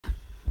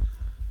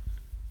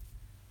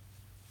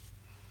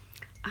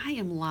I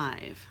am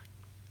live.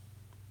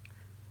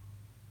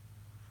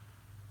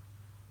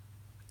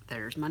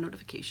 There's my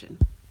notification.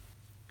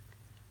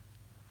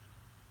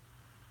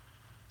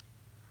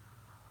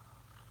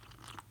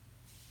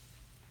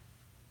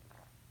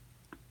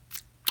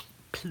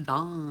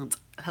 Plant.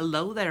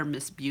 Hello there,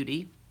 Miss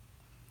Beauty.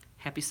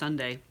 Happy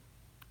Sunday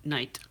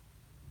night.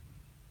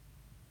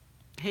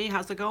 Hey,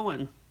 how's it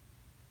going?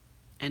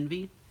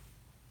 Envy?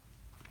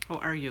 How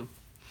are you?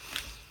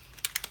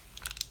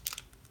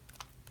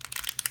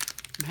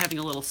 I'm having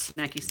a little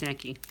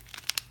snacky,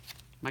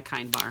 my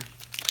kind bar.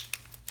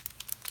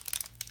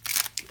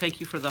 Thank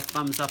you for the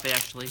thumbs up,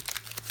 Ashley.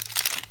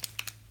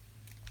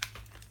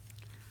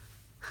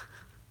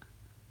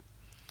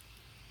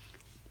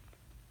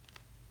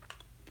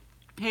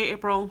 Hey,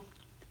 April.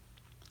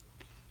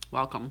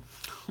 Welcome.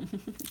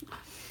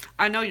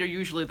 I know you're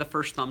usually the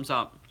first thumbs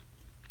up.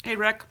 Hey,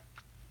 Rick.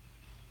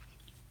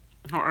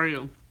 How are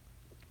you?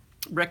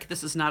 Rick,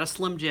 this is not a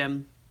Slim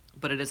Jim,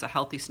 but it is a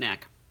healthy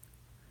snack.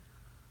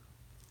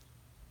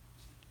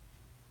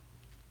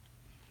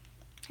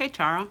 Hey,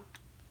 Tara.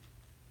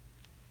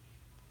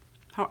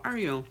 How are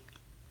you?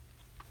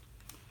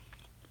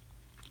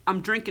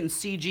 I'm drinking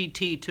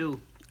CGT too,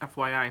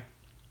 FYI.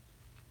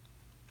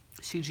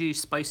 CG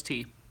spice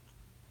tea.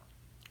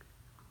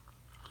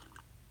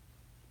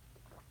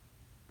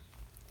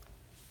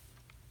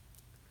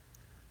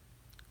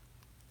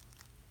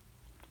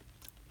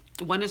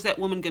 When is that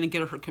woman going to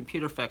get her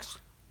computer fixed?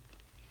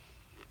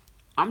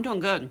 I'm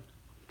doing good.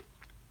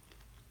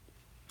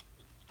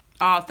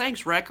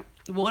 Thanks, Rick.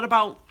 What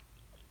about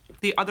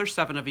the other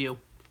 7 of you?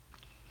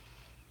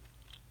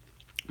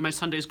 My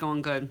Sunday's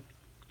going good.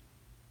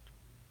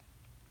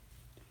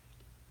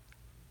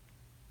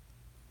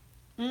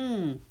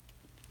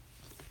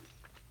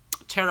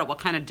 Tara, what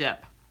kind of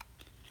dip?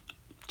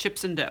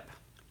 Chips and dip.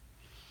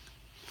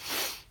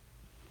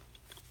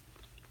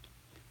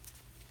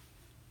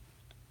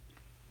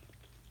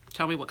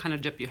 Tell me what kind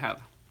of dip you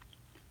have.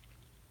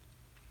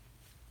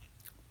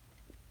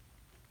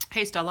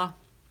 Hey, Stella.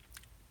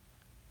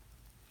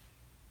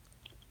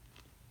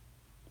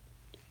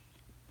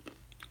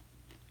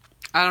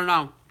 I don't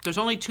know. There's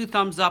only 2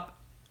 thumbs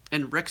up,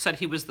 and Rick said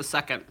he was the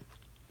second.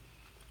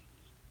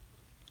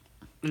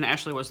 And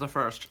Ashley was the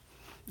first.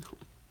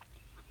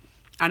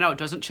 I know,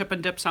 doesn't chip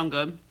and dip sound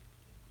good?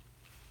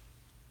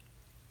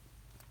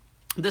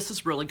 This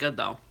is really good,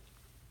 though.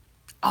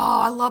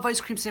 Oh, I love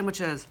ice cream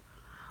sandwiches.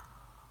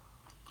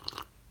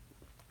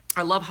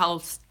 I love how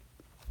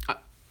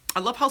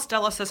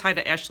Stella says hi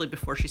to Ashley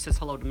before she says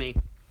hello to me.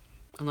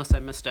 Unless I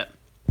missed it.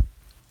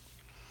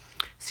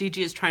 CG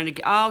is trying to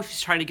get, oh,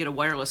 she's trying to get a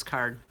wireless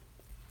card.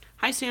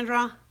 Hi,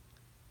 Sandra.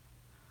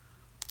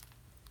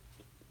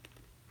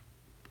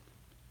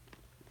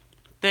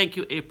 Thank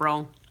you,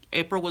 April.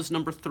 April was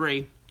number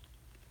 3.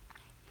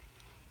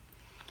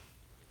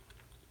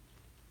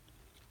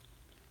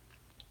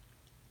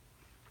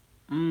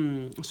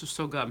 This is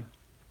so good.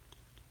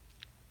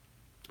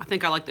 I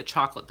think I like the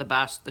chocolate the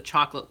best. The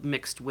chocolate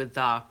mixed with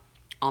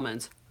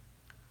almonds.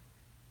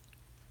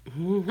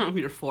 I'm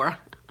here for.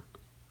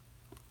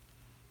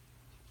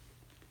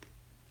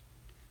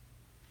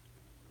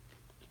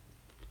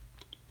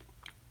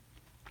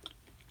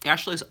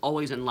 Ashley's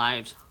always in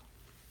lives.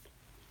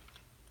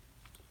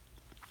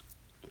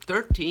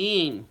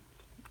 13.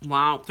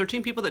 Wow.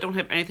 13 people that don't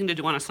have anything to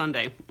do on a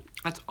Sunday.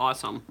 That's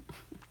awesome.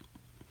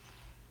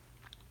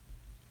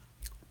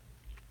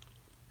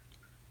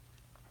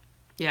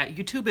 Yeah,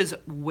 YouTube is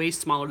way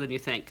smaller than you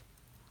think.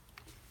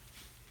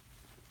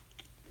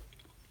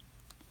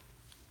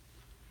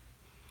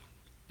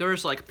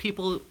 There's like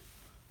people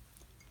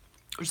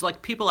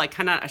I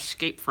cannot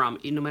escape from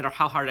no matter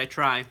how hard I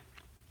try.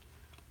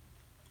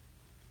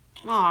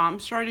 Aw, I'm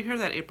sorry to hear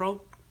that,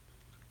 April.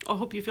 I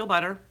hope you feel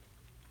better.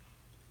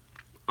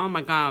 Oh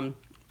my God,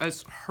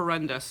 that's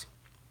horrendous.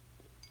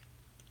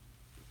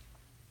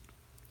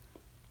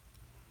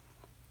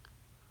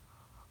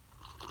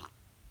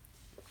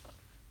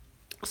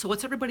 So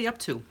what's everybody up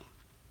to?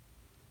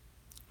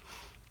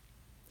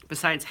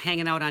 Besides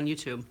hanging out on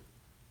YouTube.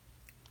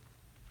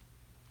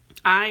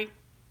 I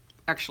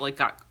actually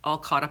got all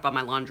caught up on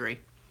my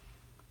laundry.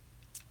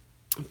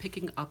 I'm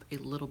picking up a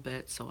little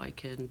bit so I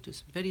can do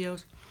some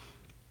videos.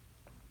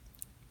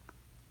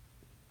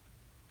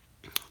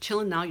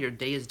 Chilling now, your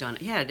day is done.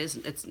 Yeah, it is.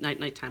 It's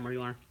nighttime where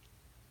you are.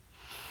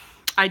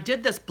 I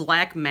did this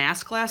black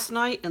mask last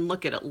night, and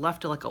look at it,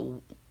 left like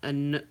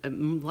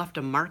left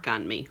a mark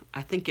on me.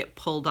 I think it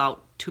pulled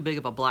out too big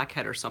of a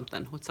blackhead or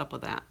something. What's up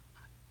with that?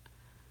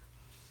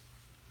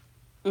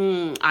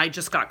 I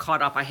just got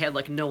caught up. I had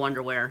like no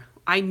underwear.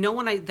 I know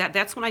when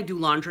that's when I do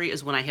laundry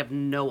is when I have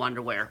no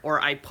underwear,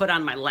 or I put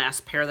on my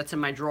last pair that's in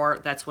my drawer.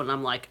 That's when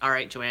I'm like, all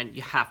right, Joanne,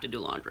 you have to do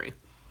laundry.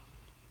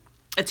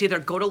 It's either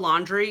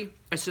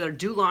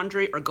do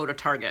laundry or go to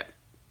Target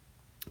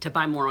to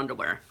buy more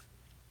underwear.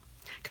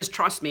 Because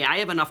trust me, I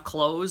have enough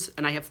clothes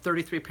and I have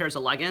 33 pairs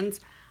of leggings.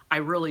 I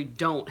really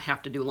don't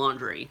have to do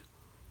laundry.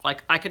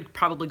 Like, I could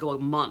probably go a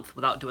month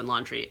without doing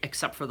laundry,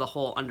 except for the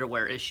whole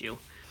underwear issue.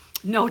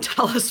 No,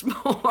 tell us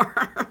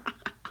more.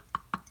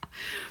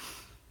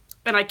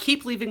 And I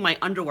keep leaving my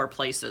underwear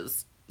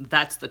places.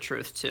 That's the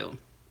truth, too.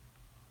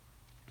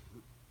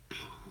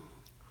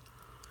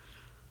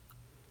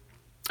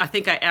 I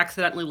think I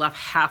accidentally left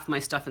half my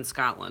stuff in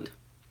Scotland.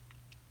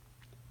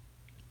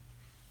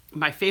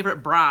 My favorite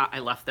bra I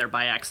left there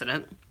by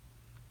accident,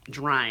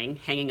 drying,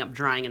 hanging up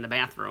drying in the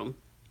bathroom.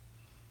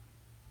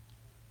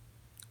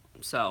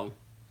 So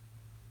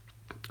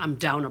I'm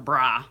down a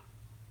bra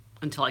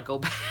until I go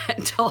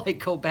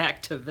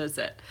back to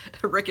visit.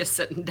 Rick is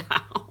sitting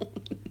down.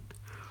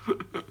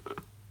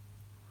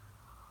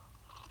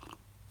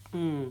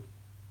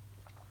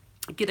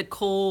 Get a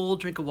cold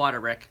drink of water,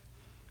 Rick.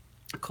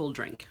 A cold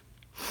drink.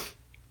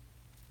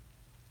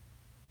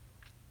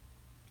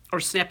 Or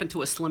snap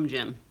into a Slim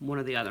Jim, one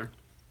or the other.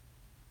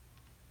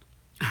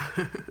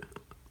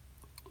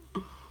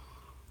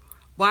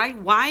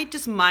 Why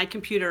does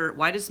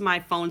my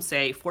phone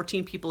say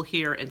 14 people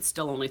here and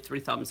still only 3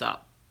 thumbs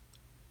up?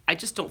 I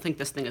just don't think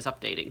this thing is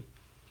updating.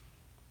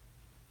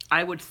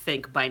 I would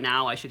think by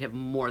now I should have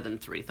more than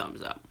 3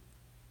 thumbs up.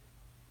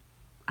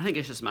 I think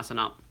it's just messing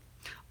up.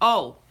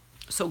 Oh,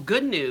 so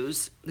good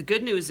news. The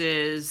good news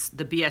is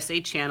the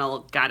BSA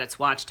channel got its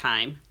watch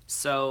time.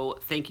 So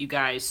thank you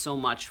guys so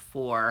much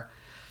for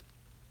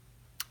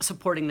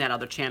supporting that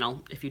other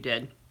channel if you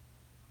did.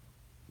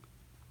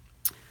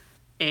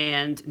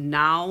 And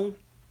now,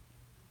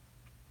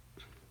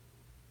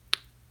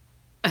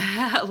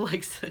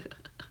 like,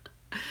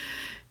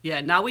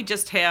 yeah, now we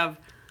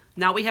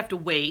have to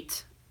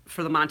wait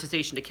for the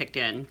monetization to kick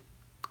in.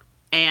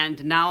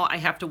 And now I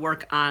have to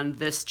work on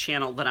this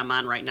channel that I'm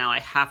on right now. I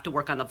have to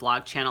work on the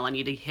vlog channel. I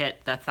need to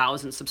hit the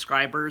 1,000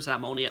 subscribers.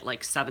 I'm only at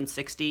like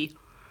 760.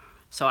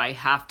 So I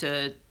have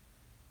to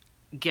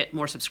get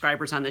more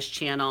subscribers on this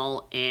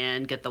channel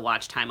and get the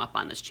watch time up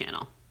on this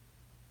channel.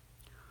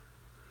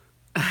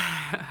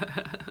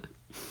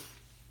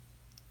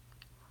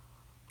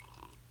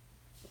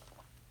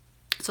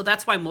 So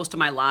that's why most of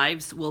my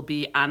lives will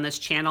be on this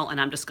channel,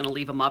 and I'm just going to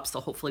leave them up so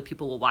hopefully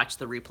people will watch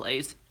the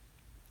replays.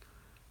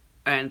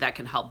 And that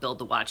can help build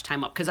the watch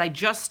time up, because I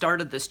just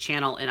started this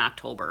channel in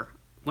October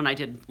when I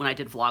did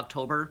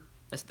Vlogtober.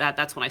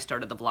 That's when I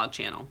started the vlog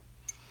channel.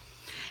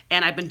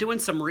 And I've been doing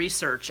some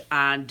research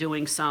on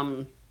doing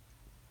some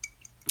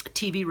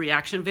TV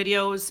reaction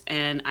videos,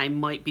 and I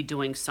might be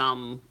doing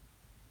some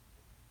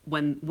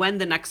when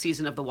the next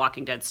season of The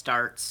Walking Dead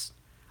starts,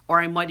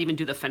 or I might even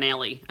do the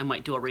finale. I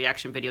might do a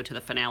reaction video to the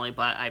finale,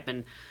 but I've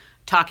been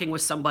talking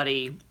with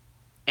somebody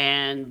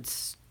and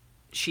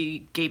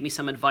she gave me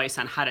some advice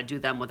on how to do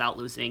them without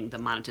losing the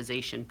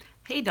monetization.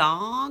 Hey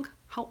dog,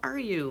 how are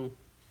you?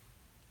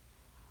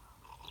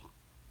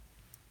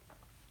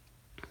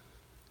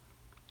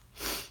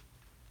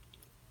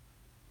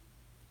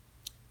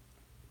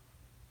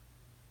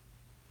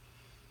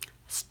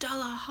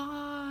 Stella,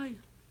 hi.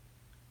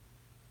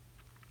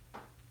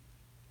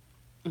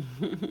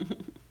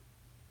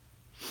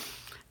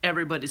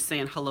 Everybody's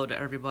saying hello to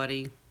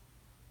everybody.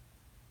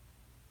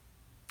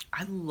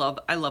 I love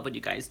when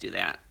you guys do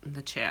that in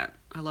the chat.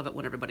 I love it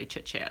when everybody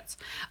chit chats.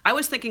 I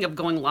was thinking of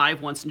going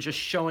live once and just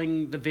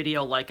showing the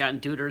video like on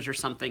Duders or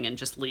something and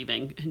just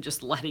leaving and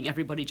just letting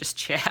everybody just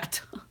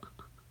chat.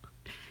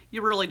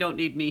 You really don't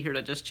need me here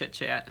to just chit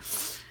chat.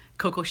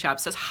 Coco Shop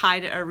says hi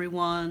to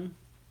everyone.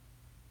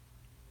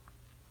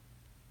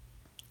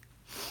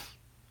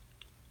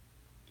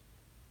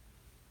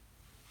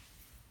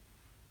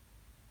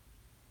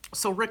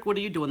 So Rick, what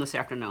are you doing this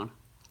afternoon?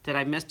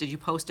 Did you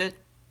post it?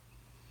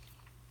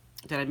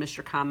 Did I miss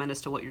your comment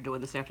as to what you're doing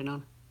this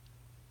afternoon?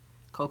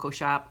 Coco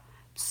Shop.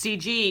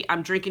 CG,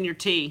 I'm drinking your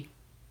tea.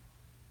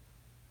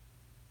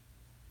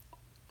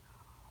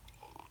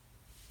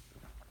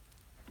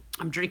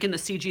 I'm drinking the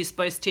CG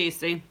spiced tea,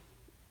 see?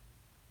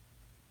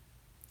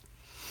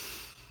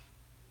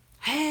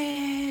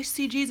 Hey,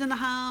 CG's in the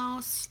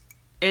house.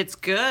 It's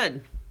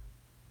good.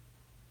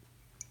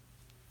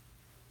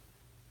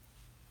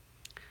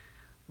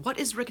 What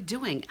is Rick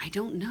doing? I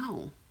don't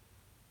know.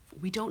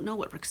 We don't know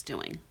what Rick's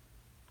doing.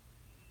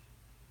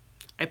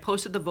 I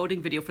posted the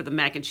voting video for the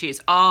mac and cheese.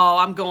 Oh,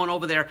 I'm going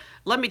over there.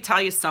 Let me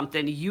tell you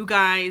something. You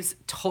guys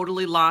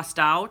totally lost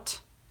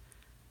out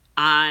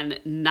on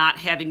not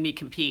having me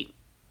compete,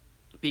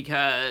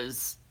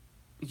 because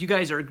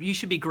you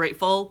should be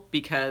grateful,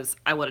 because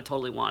I would have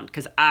totally won,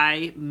 because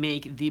I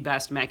make the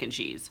best mac and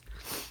cheese.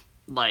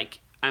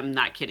 Like, I'm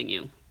not kidding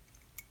you.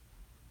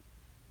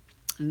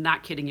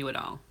 Not kidding you at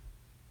all.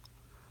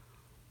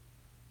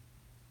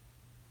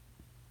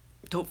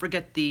 Don't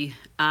forget the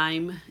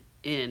I'm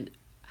in.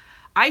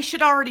 I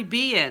should already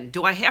be in.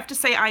 Do I have to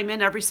say I'm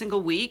in every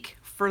single week?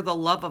 For the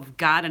love of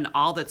God and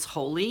all that's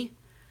holy.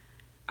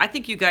 I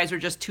think you guys are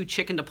just too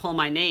chicken to pull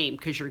my name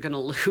because you're going to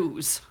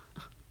lose.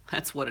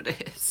 That's what it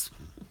is.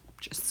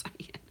 Just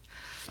saying.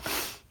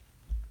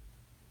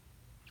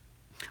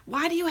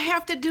 Why do you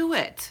have to do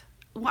it?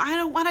 Well, I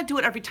don't want to do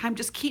it every time.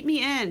 Just keep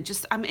me in.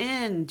 I'm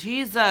in.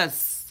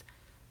 Jesus.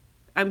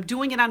 I'm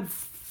doing it on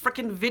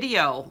frickin'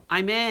 video.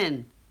 I'm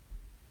in.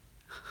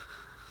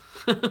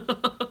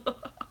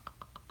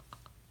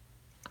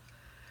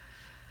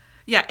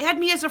 Yeah, add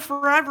me as a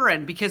forever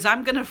in because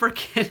I'm gonna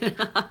forget.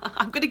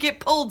 I'm gonna get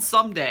pulled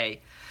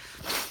someday.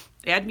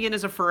 Add me in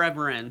as a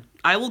forever in.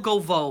 I will go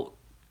vote.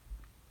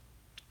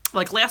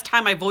 Like last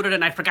time I voted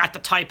and I forgot to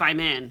type I'm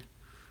in.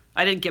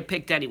 I didn't get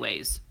picked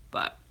anyways,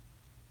 but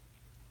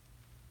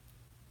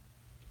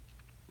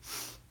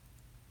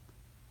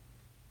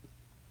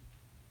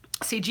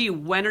CG,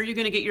 when are you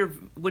gonna get your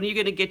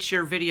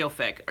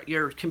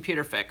your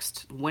computer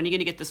fixed? When are you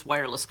gonna get this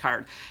wireless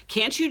card?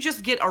 Can't you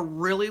just get a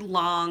really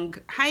long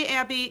Hi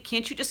Abby,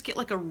 can't you just get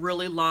like a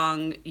really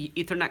long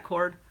Ethernet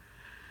cord?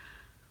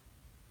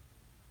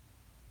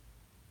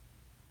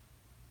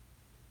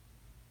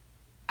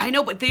 I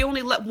know, but they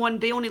only let one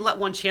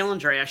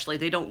challenger, Ashley.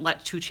 They don't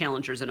let two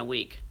challengers in a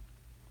week.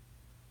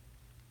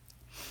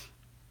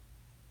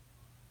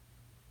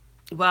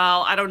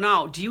 Well, I don't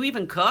know. Do you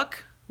even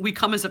cook? We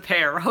come as a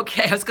pair.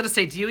 Okay, I was gonna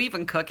say, do you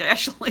even cook,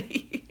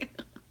 Ashley?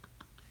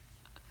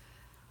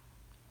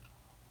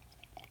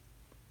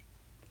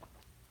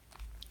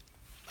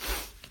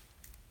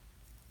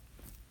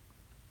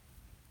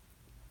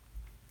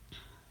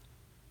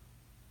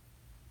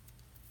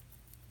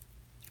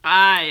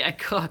 I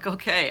cook.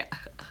 Okay.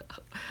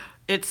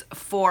 It's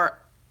for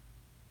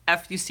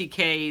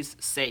FUCK's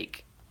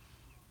sake.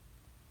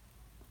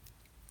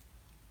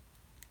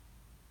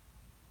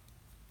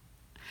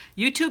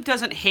 YouTube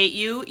doesn't hate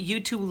you.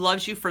 YouTube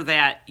loves you for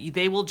that.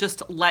 They will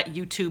let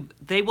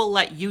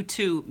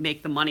YouTube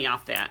make the money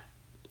off that.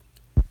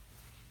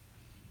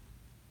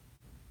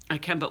 I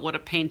can, but what a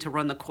pain to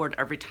run the cord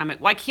every time.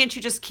 Why can't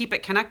you just keep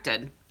it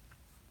connected?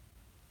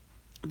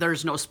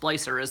 There's no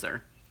splicer, is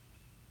there?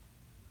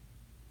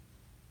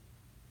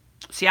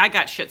 See, I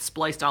got shit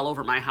spliced all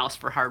over my house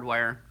for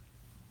hardwire.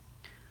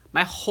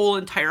 My whole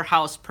entire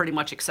house, pretty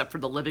much except for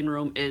the living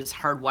room, is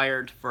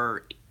hardwired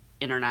for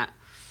internet.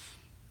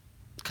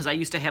 Because I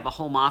used to have a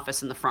home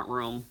office in the front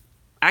room.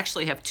 I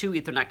actually have two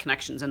Ethernet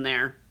connections in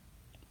there.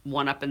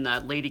 One up in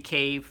the lady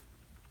cave.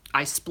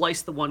 I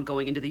spliced the one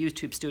going into the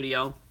YouTube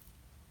studio.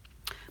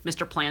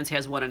 Mr. Plans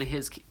has one in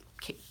his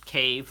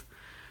cave.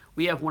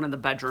 We have one in the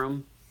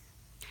bedroom.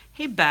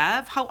 Hey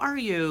Bev, how are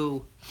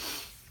you?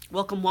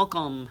 Welcome,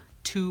 welcome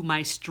to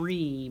my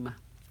stream.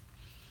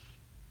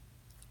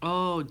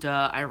 Oh,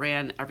 duh. I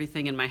ran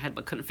everything in my head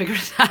but couldn't figure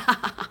it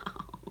out.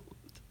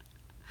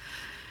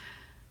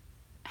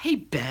 Hey,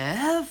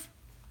 Bev.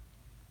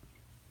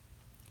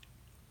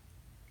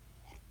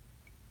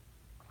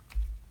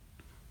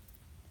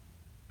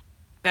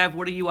 Bev,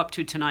 what are you up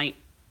to tonight?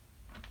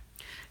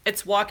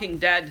 It's Walking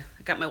Dead.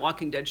 I got my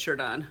Walking Dead shirt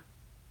on.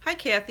 Hi,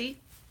 Kathy.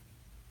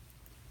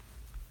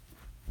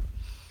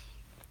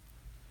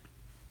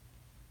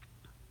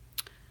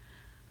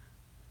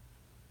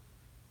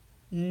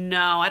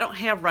 No, I don't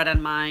have red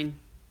on mine.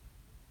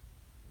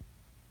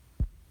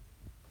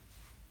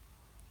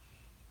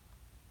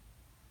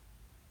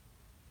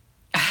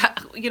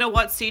 You know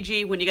what,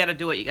 CG? When you got to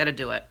do it, you got to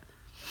do it.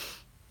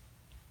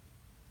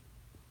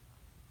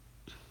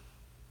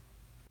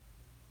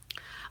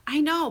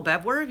 I know,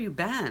 Bev. Where have you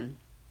been?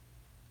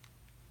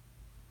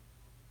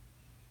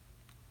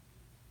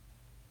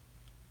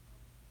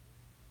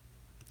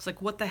 It's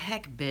like, what the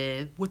heck,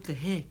 Bev? What the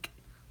heck?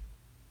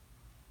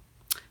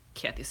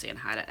 Kathy saying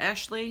hi to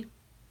Ashley.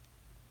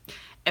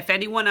 If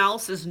anyone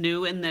else is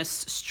new in this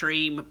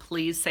stream,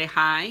 please say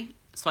hi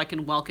so I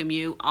can welcome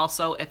you.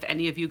 Also, if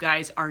any of you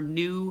guys are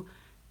new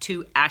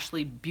to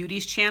Ashley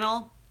Beauty's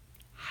channel,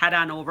 head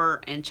on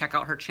over and check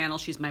out her channel.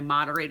 She's my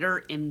moderator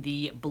in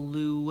the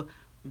Blue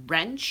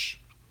Wrench.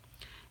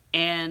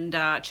 And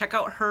check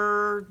out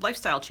her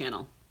lifestyle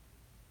channel.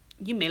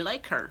 You may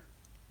like her.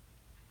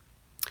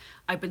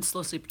 I've been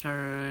slow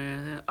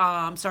sleeping.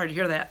 I'm sorry to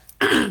hear that.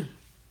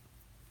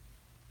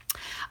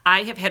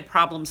 I have had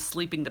problems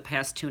sleeping the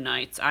past 2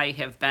 nights. I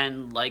have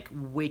been like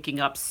waking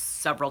up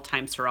several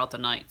times throughout the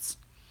nights.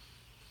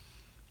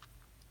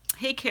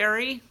 Hey,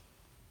 Carrie.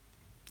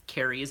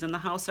 Carrie is in the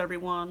house,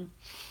 everyone.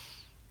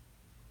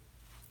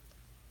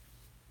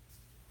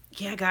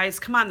 Yeah, guys,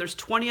 come on. There's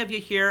 20 of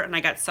you here, and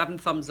I got 7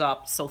 thumbs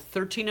up. So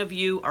 13 of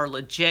you are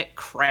legit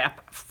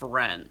crap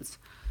friends.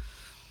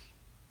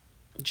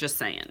 Just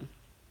saying.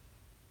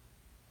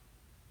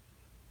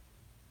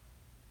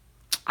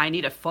 I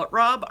need a foot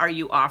rub. Are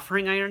you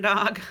offering, Iron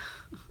Dog?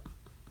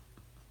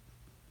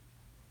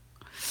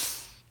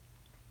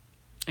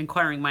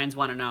 Inquiring minds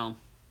want to know.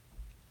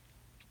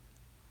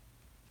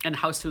 And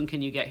how soon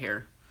can you get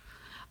here?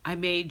 I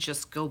may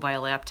just go buy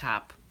a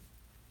laptop.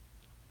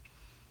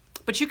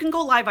 But you can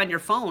go live on your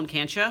phone,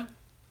 can't you?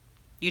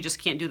 You just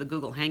can't do the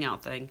Google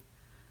Hangout thing.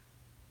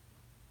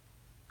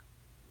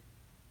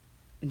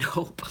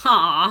 Nope.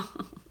 Aw.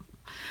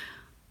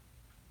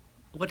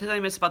 What did I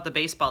miss about the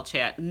baseball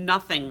chat?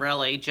 Nothing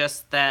really,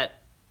 just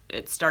that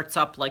it starts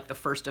up like the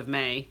 1st of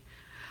May.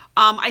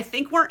 I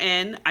think we're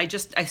in. I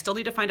still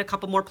need to find a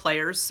couple more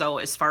players. So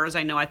as far as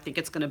I know, I think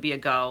it's going to be a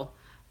go.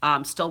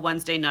 Still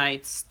Wednesday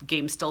nights.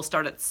 Games still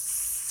start at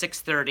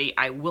 6:30.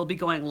 I will be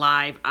going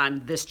live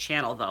on this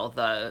channel though,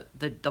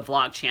 the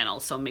vlog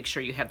channel. So make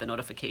sure you have the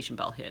notification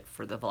bell hit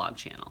for the vlog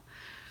channel.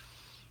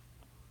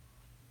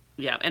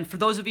 Yeah, and for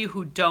those of you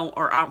who don't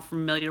or aren't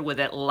familiar with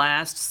it,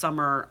 last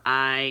summer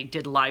I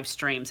did live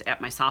streams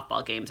at my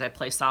softball games. I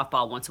play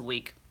softball once a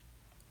week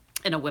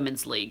in a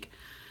women's league.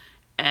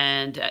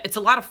 And it's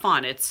a lot of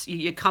fun. It's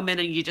you come in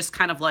and you just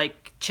kind of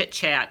like chit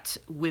chat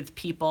with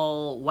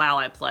people while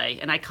I play,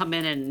 and I come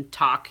in and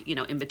talk,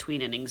 in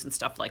between innings and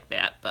stuff like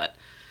that. But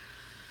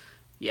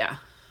yeah,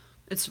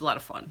 it's a lot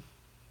of fun.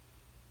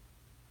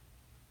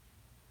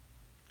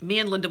 Me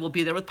and Linda will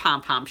be there with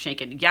pom pom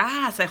shaking.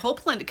 Yes, I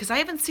hope Linda, because I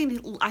haven't seen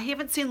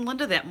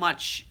Linda that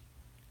much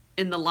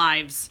in the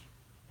lives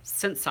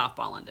since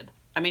softball ended.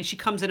 I mean, she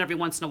comes in every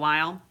once in a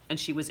while, and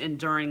she was in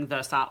during the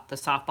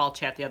softball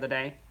chat the other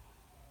day.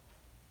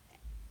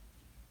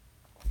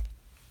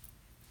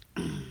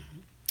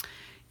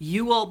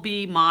 You will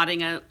be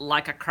modding it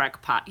like a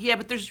crackpot. Yeah,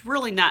 but it's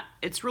really not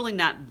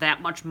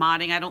that much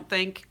modding, I don't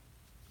think,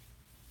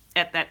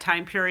 at that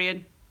time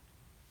period.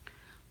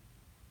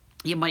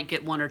 You might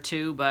get one or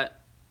two,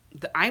 but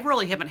I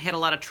really haven't had a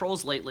lot of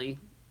trolls lately.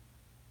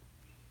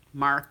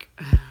 Mark.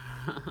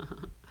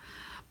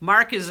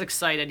 Mark is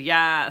excited.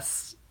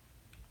 Yes.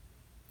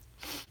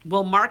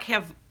 Will Mark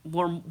have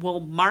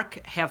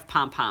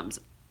pom poms?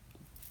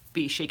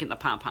 Be shaking the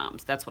pom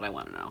poms? That's what I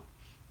want to know.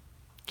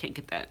 Can't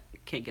get that.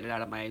 Can't get it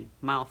out of my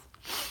mouth.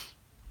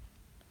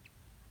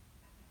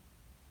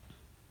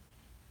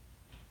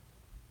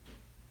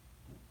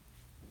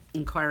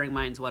 Inquiring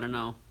minds want to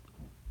know.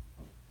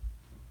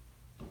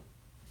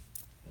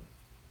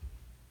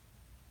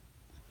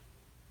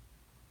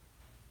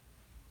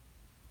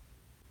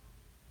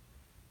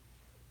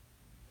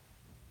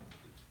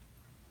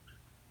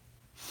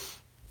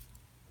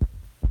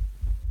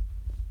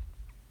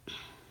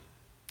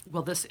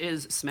 Well, this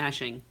is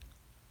smashing.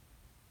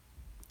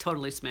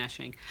 Totally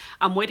smashing.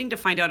 I'm waiting to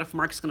find out if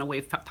Mark's going to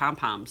wave pom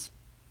poms.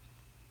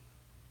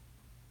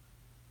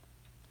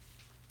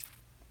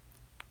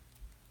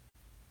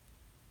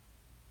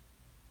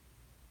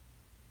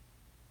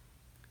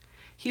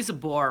 He's a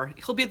bore.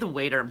 He'll be the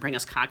waiter and bring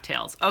us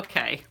cocktails.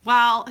 Okay.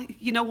 Well,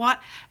 you know what?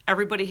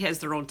 Everybody has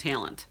their own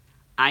talent.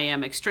 I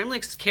am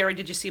extremely. Carrie,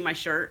 did you see my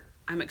shirt?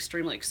 I'm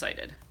extremely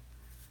excited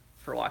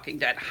for Walking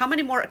Dead. How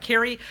many more?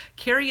 Carrie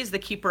is the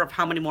keeper of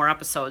how many more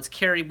episodes?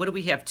 Carrie, what do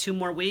we have? 2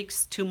 more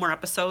weeks? 2 more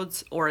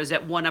episodes? Or is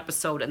it one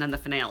episode and then the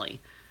finale?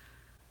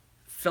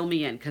 Fill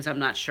me in because I'm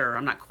not sure.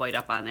 I'm not quite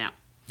up on that.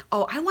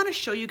 Oh, I want to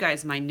show you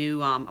guys my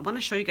new. I want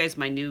to show you guys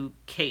my new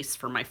case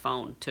for my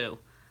phone too.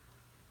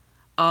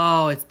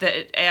 Oh, it's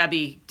the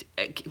Abby.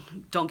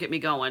 Don't get me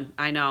going.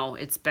 I know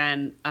it's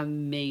been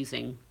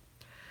amazing.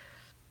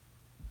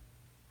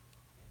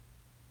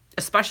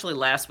 Especially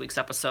last week's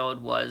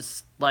episode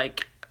was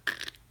like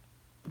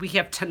we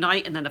have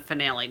tonight and then a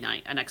finale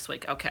night next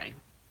week. Okay,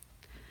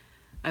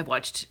 I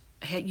watched.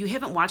 Hey, you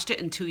haven't watched it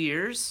in 2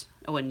 years?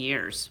 Oh, in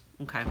years.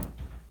 Okay,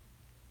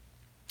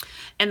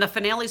 and the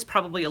finale's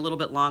probably a little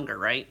bit longer,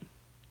 right?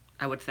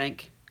 I would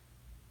think.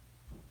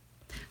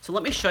 So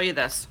let me show you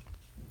this.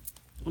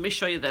 Let me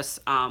show you this.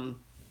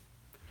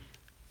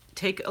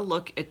 Take a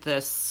look at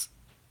this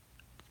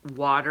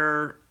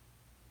water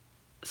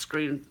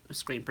screen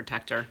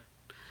protector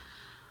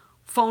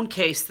phone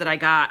case that I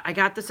got. I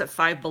got this at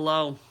Five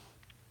Below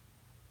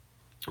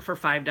for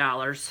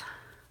 $5.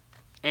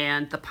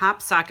 And the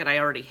pop socket I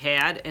already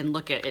had, and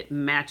look at it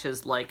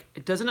matches like,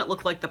 doesn't it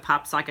look like the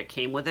pop socket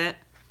came with it?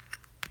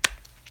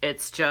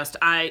 It's just,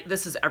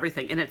 this is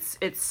everything, and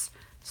it's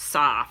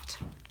soft.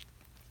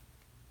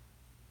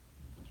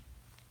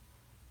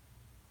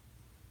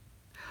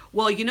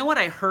 Well, you know what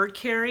I heard,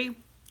 Carrie?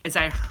 Is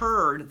I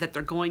heard that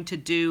they're going to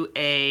do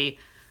a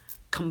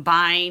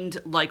combined,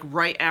 like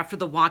right after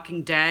The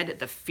Walking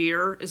Dead,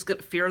 Fear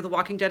of the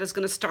Walking Dead is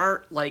going to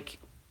start, like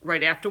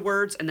right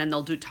afterwards, and then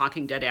they'll do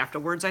Talking Dead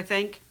afterwards, I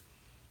think,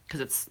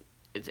 because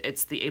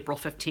it's the April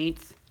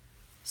 15th.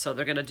 So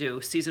they're going to do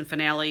season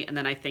finale, and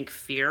then I think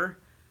Fear,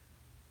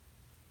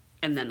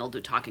 and then they'll do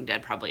Talking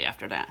Dead probably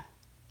after that.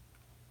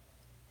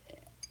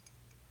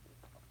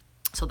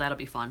 So that'll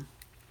be fun.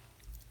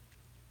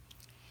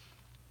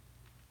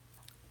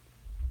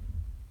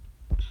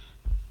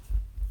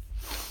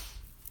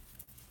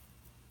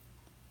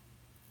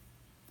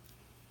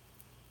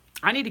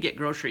 I need to get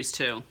groceries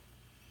too.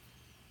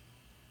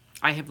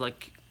 I have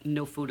like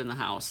no food in the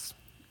house,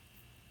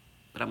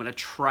 but I'm gonna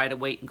try to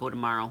wait and go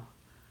tomorrow.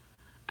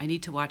 I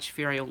need to watch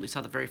Fear. I only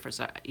saw the very first.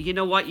 You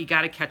know what? You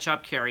got to catch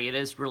up, Carrie. It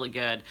is really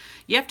good.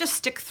 You have to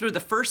stick through. The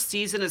first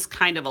season is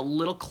kind of a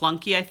little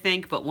clunky, I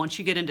think, but once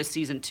you get into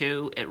season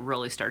 2, it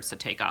really starts to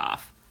take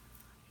off.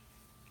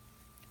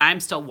 I'm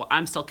still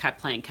kept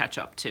playing catch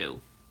up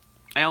too.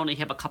 I only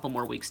have a couple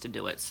more weeks to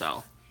do it,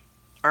 so,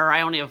 or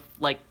I only have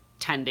like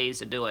 10 days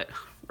to do it.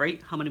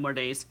 Right? How many more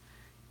days?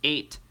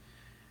 8,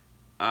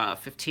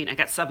 15. I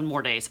got 7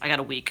 more days. I got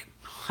a week.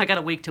 I got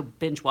a week to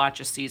binge watch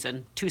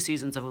 2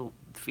 seasons of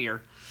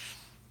Fear.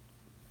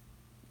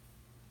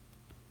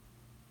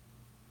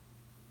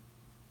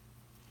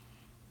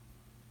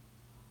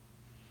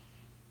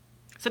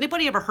 Has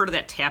anybody ever heard of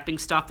that tapping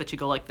stuff that you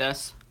go like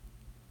this?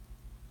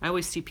 I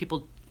always see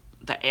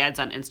the ads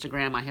on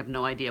Instagram. I have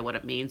no idea what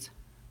it means.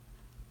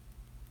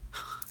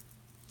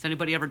 Has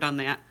anybody ever done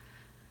that?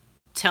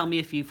 Tell me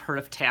if you've heard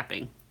of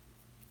tapping.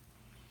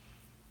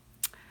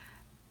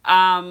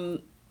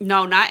 No,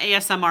 not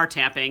ASMR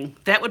tapping.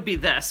 That would be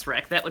this,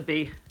 Rick. This would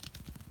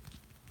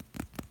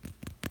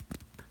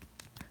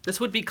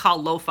be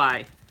called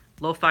lo-fi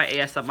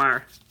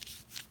ASMR.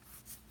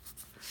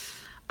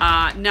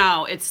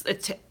 No, it's.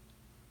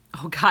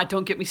 Oh God,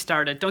 don't get me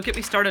started. Don't get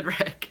me started,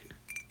 Rick.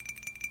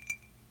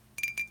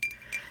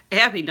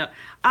 Abby, no.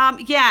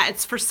 Yeah,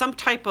 it's for some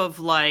type of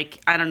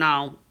like, I don't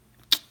know.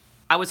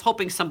 I was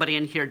hoping somebody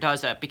in here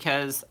does it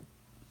because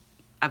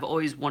I've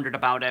always wondered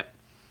about it.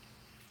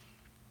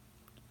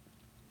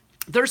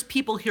 There's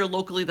people here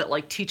locally that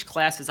like teach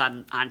classes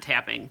on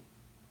tapping.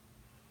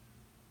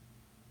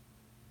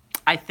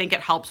 I think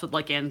it helps with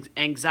like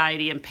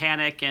anxiety and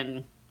panic,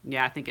 and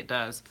yeah, I think it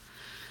does.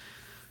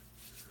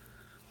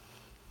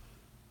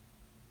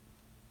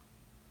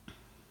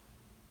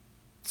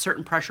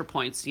 Certain pressure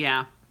points,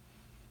 yeah,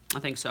 I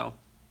think so.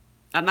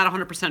 I'm not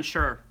 100%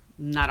 sure.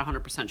 Not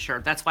 100% sure.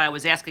 That's why I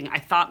was asking. I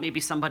thought maybe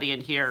somebody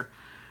in here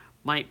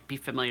might be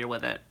familiar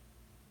with it.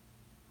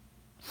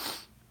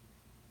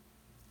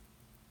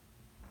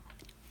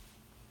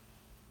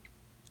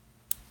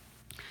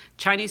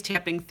 Chinese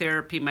tapping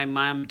therapy, my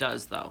mom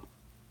does though.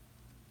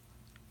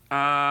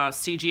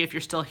 CG, if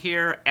you're still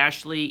here,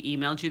 Ashley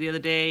emailed you the other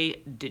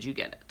day. Did you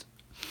get it?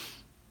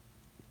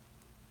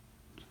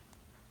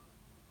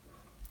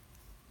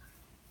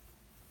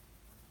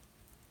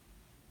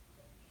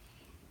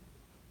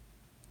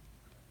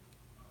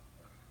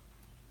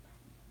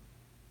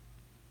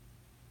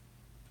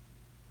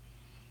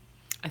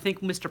 I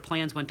think Mr.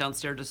 Plans went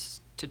downstairs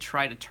to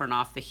try to turn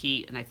off the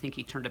heat, and I think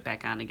he turned it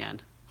back on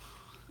again.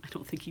 I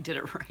don't think he did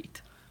it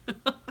right.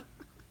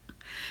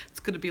 It's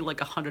going to be like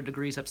 100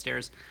 degrees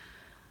upstairs.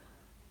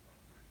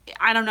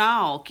 I don't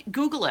know.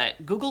 Google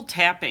it. Google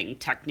tapping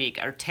technique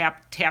or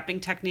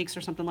tapping techniques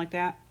or something like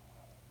that.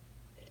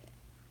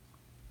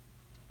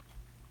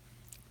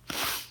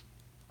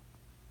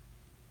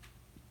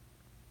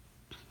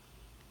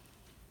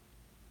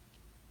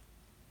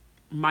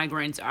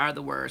 Migraines are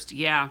the worst.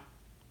 Yeah.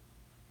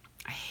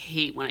 I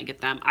hate when I get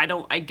them.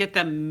 I get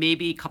them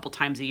maybe a couple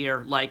times a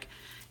year. Like,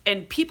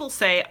 and people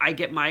say I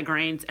get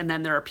migraines, and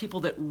then there are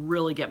people that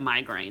really get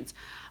migraines.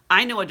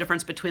 I know a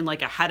difference between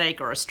like a headache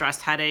or a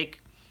stress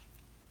headache,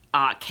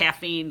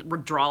 caffeine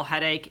withdrawal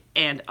headache,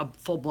 and a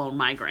full blown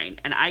migraine.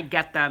 And I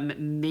get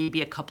them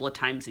maybe a couple of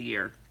times a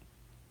year,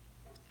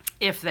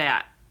 if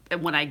that.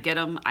 And when I get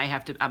them,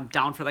 I'm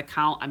down for the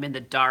count. I'm in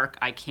the dark.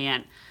 I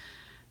can't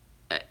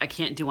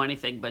do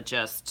anything but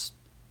just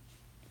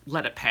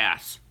let it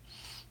pass.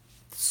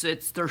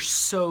 They're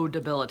so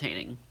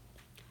debilitating.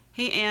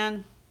 Hey,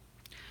 Ann.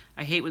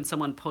 I hate when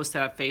someone posts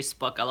that on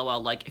Facebook,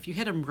 LOL, like, if you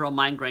had a real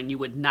migraine, you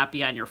would not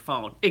be on your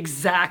phone.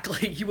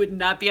 Exactly. You would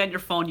not be on your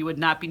phone. You would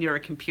not be near a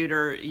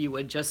computer. You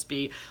would just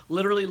be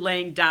literally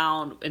laying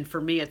down. And for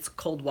me, it's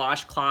cold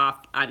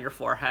washcloth on your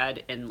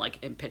forehead and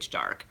like in pitch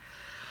dark.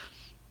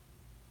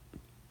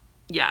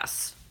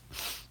 Yes.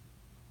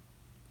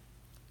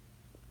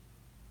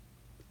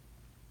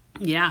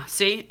 Yeah.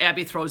 See,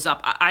 Abby throws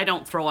up. I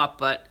don't throw up,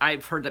 but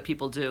I've heard that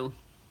people do.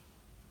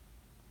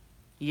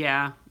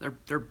 Yeah,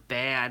 they're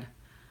bad.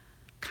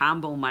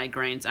 Combo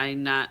migraines. I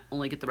not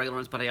only get the regular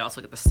ones, but I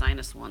also get the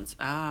sinus ones.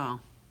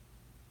 Oh,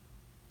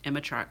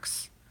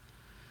 Imitrex.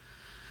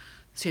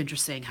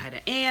 Sandra's saying hi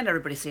to Ann.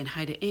 Everybody's saying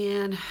hi to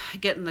Ann.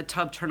 Get in the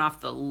tub, turn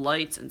off the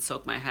lights, and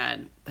soak my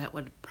head. That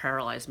would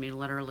paralyze me,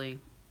 literally.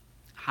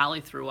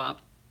 Holly threw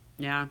up.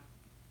 Yeah.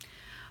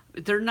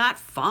 They're not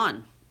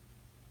fun.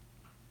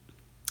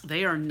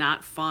 They are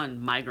not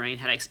fun, migraine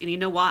headaches. And you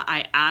know what?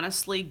 I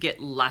honestly get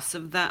less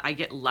of that. I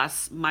get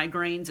less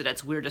migraines, and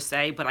it's weird to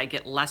say, but I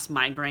get less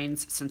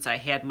migraines since I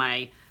had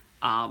my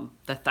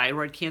the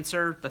thyroid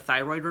cancer, the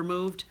thyroid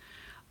removed.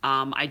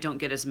 I don't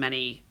get as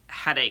many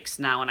headaches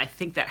now, and I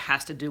think that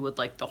has to do with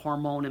like the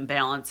hormone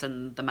imbalance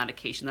and the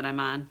medication that I'm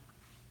on.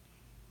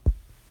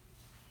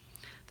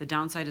 The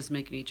downside is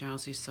making me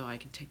drowsy, so I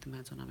can take the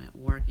meds when I'm at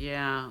work.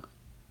 Yeah,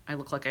 I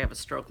look like I have a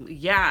stroke.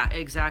 Yeah,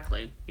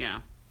 exactly.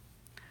 Yeah.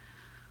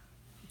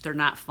 They're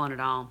not fun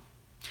at all.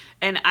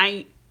 And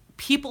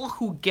people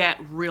who get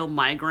real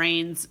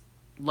migraines,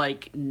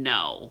 like,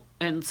 no.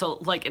 And so,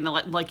 like,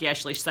 like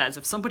Ashley says,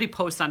 if somebody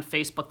posts on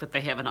Facebook that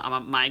they have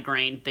a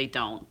migraine, they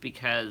don't,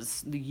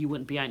 because you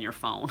wouldn't be on your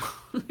phone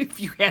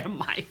if you had a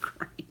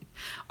migraine,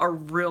 a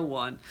real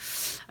one.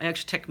 I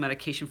actually take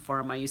medication for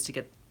them. I used to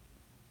get,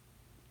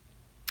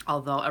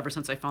 although ever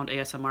since I found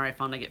ASMR, I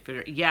found I get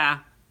fear.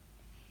 Yeah,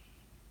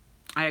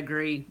 I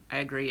agree. I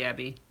agree,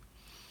 Abby.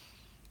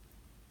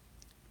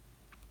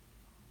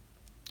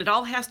 It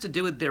all has to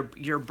do with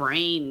your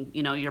brain,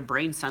 your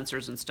brain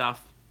sensors and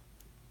stuff.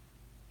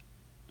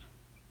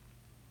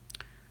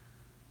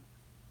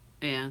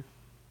 Yeah.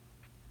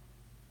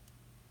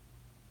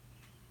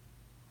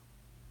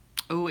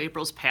 Oh,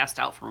 April's passed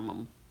out from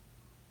them.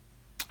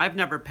 I've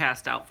never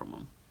passed out from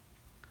them.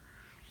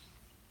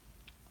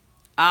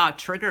 Ah,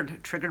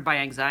 triggered by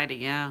anxiety.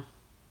 Yeah.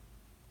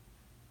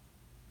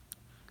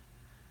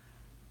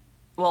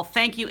 Well,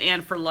 thank you,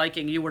 Anne, for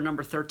liking. You were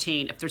number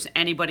 13. If there's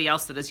anybody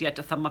else that has yet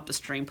to thumb up the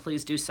stream,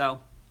 please do so.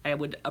 I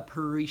would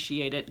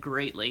appreciate it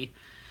greatly.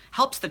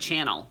 Helps the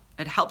channel.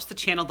 It helps the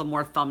channel the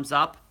more thumbs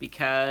up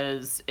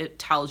because it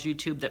tells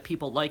YouTube that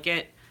people like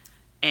it.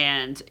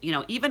 And, you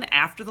know, even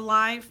after the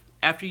live,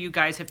 after you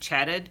guys have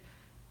chatted,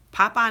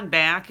 pop on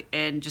back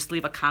and just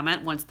leave a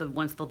comment once the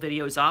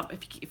video is up,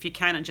 if you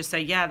can, and just say,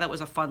 yeah, that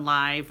was a fun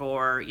live,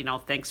 or, you know,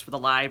 thanks for the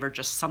live, or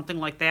just something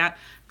like that,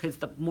 because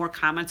the more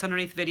comments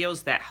underneath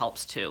videos, that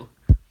helps too.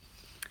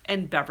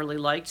 And Beverly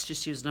likes,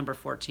 just use number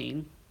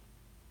 14.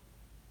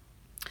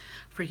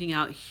 Freaking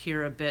out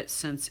here a bit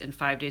since in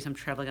 5 days I'm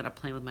traveling on a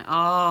plane with my,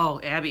 oh,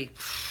 Abby,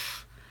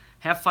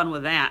 have fun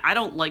with that. I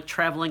don't like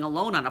traveling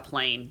alone on a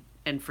plane,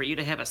 and for you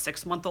to have a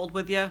 6-month-old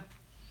with you,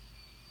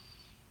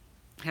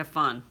 have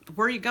fun.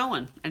 Where are you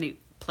going? Any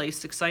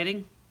place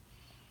exciting?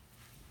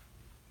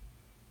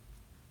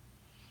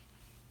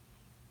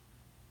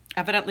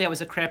 Evidently, I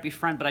was a crappy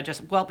friend, but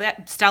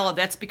Stella,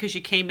 that's because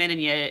you came in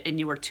and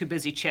you were too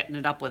busy chatting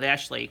it up with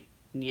Ashley,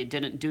 and you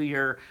didn't do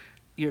your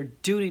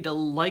duty to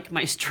like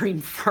my stream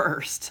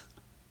first.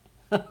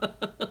 But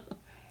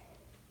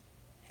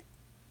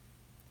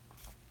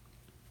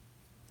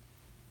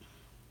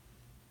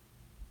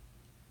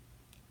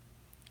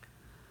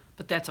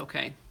that's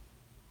okay.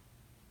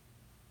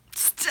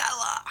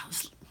 Stella!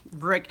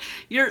 Rick,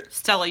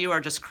 Stella, you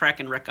are just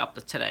cracking Rick up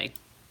today.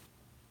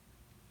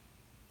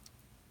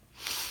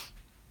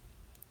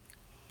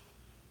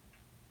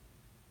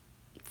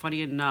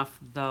 Funny enough,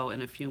 though,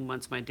 in a few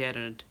months, my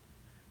dad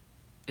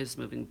is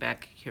moving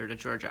back here to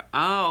Georgia.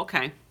 Oh,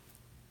 okay.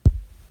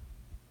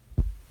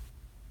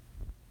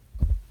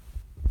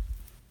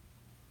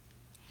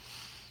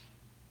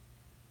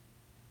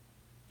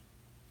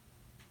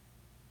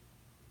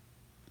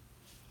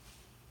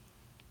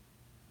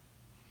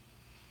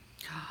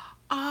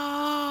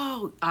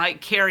 Oh,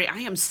 Carrie, I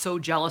am so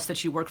jealous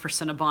that you work for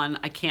Cinnabon.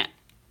 I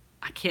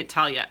can't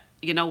tell you.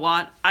 You know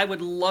what? I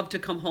would love to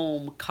come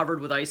home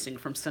covered with icing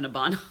from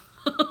Cinnabon.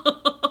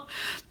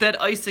 That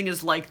icing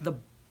is like the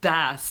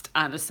best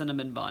on a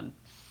cinnamon bun.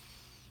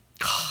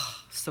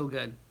 So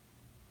good.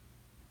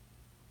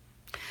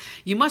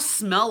 You must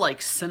smell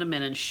like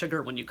cinnamon and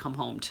sugar when you come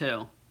home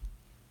too.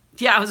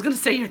 Yeah, I was gonna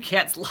say your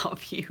cats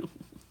love you.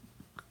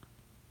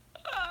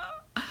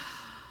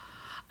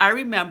 I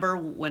remember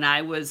when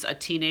I was a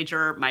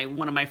teenager,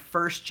 one of my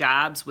first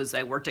jobs was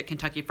I worked at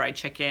Kentucky Fried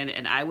Chicken,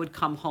 and I would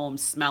come home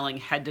smelling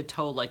head to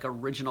toe like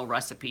original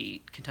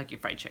recipe Kentucky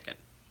Fried Chicken.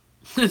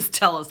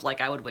 Tell us like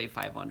I would weigh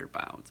 500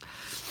 pounds.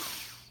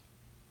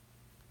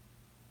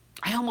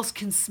 I almost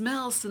can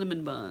smell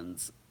cinnamon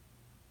buns.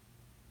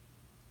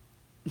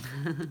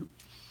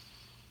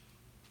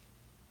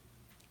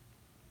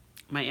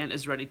 My aunt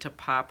is ready to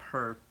pop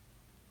her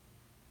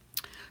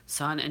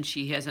son, and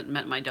she hasn't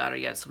met my daughter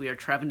yet, so we are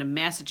traveling to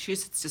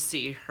Massachusetts to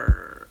see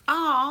her.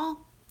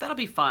 Oh, that'll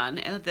be fun.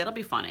 That'll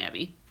be fun,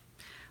 Abby.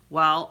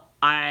 Well,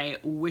 I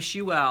wish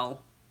you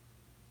well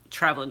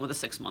traveling with a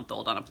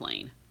 6-month-old on a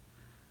plane.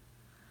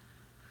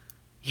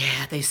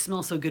 Yeah, they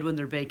smell so good when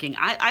they're baking.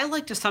 I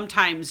like to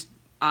sometimes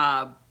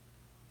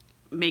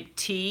make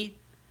tea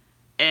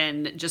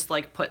and just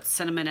like put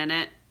cinnamon in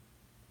it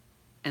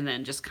and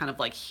then just kind of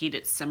like heat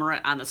it, simmer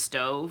it on the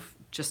stove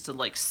just to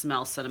like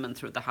smell cinnamon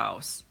through the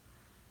house.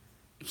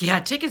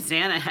 Yeah, take a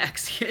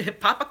Xanax.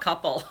 Pop a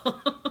couple.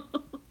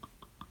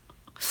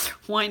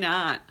 Why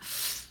not?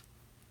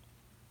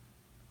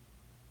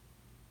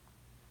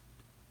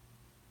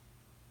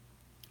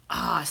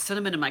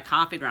 Cinnamon in my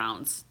coffee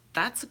grounds.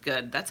 That's a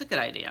good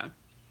idea.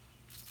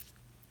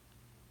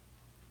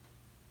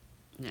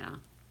 Yeah.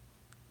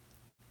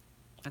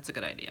 That's a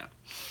good idea.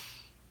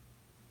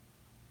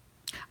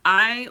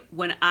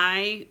 When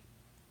I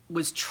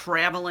was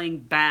traveling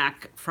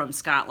back from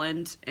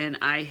Scotland and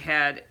I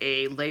had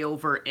a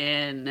layover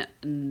in,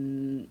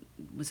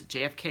 was it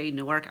JFK,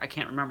 Newark? I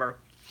can't remember.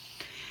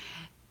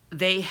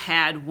 They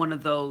had one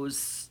of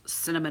those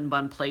cinnamon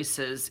bun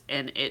places,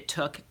 and it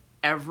took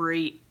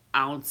every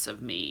ounce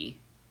of me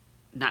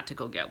not to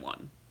go get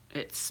one.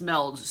 It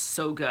smelled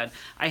so good.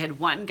 I had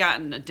went and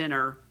gotten a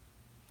dinner,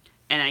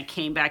 and I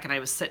came back and I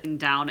was sitting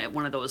down at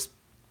one of those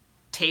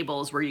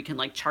tables where you can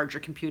like charge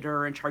your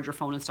computer and charge your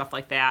phone and stuff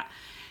like that.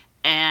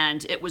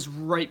 And it was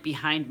right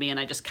behind me, and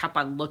I just kept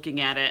on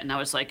looking at it, and I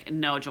was like,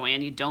 no,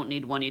 Joanne, you don't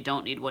need one, you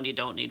don't need one, you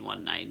don't need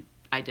one. And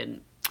I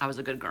didn't. I was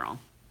a good girl.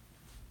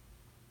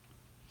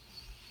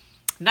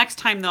 Next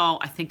time, though,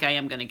 I think I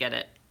am going to get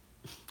it.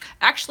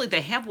 Actually, they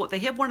have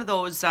one of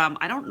those,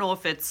 I don't know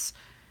if it's,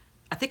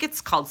 I think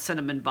it's called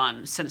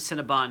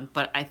Cinnabon,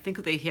 but I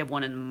think they have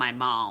one in my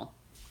mall,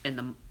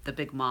 in the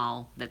big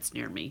mall that's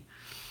near me.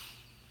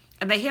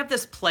 And they have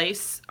this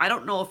place. I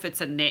don't know if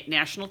it's a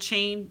national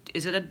chain.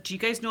 Do you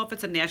guys know if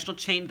it's a national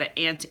chain? The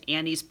Aunt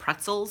Annie's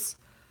Pretzels.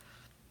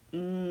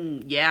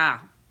 Yeah,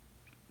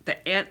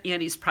 the Aunt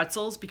Annie's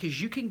Pretzels,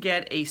 because you can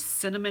get a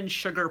cinnamon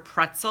sugar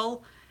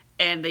pretzel,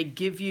 and they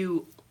give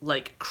you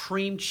like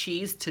cream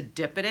cheese to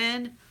dip it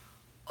in.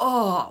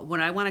 Oh,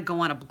 when I want to go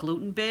on a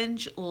gluten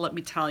binge, let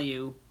me tell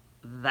you,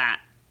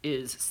 that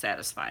is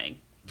satisfying.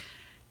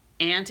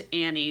 Aunt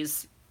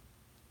Annie's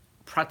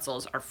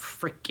pretzels are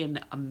freaking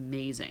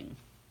amazing.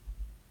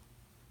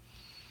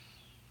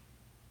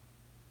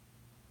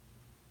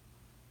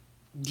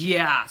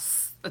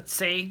 Yes. Let's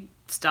see.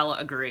 Stella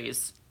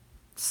agrees.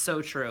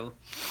 So true.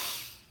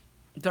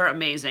 They're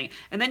amazing.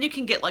 And then you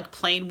can get like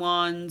plain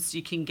ones.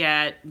 You can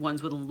get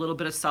ones with a little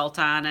bit of salt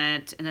on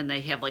it. And then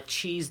they have like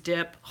cheese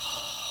dip.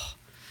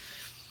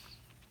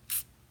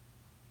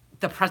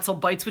 The pretzel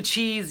bites with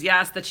cheese.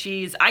 Yes, the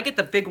cheese. I get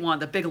the big one,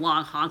 the big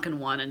long honking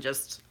one, and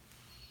just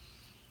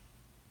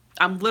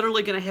I'm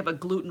literally going to have a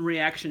gluten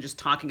reaction just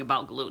talking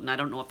about gluten. I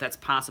don't know if that's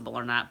possible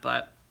or not,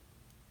 but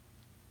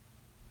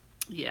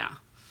yeah.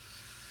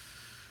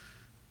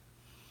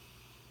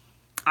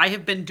 I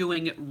have been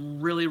doing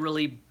really,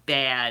 really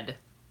bad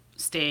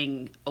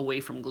staying away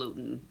from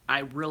gluten. I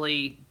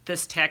really,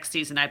 this tax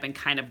season, I've been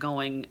kind of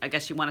going, I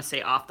guess you want to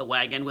say off the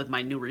wagon with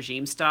my new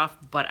regime stuff,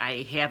 but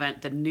I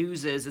haven't. The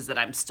news is that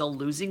I'm still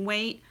losing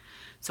weight.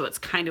 So it's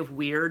kind of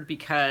weird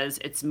because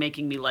it's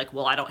making me like,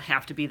 well, I don't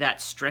have to be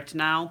that strict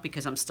now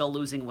because I'm still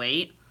losing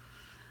weight.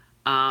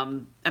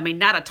 I mean,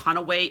 not a ton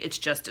of weight. It's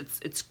just,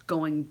 it's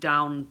going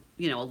down,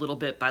 a little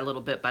bit by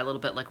little bit by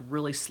little bit, like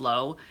really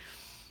slow.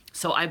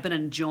 So I've been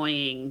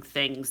enjoying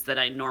things that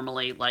I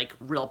normally like,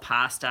 real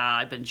pasta.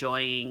 I've been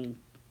enjoying,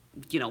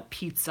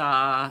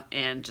 pizza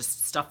and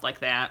just stuff like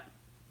that.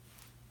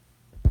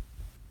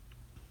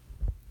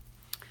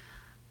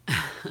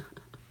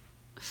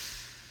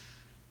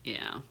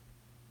 Yeah.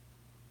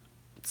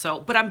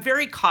 So, but I'm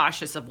very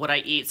cautious of what I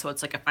eat. So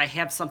it's like if I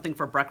have something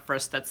for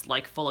breakfast that's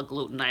like full of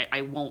gluten,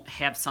 I won't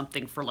have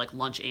something for like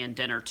lunch and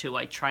dinner too.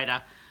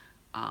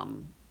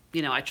 Um,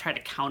 I try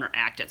to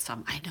counteract it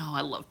some. I know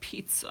I love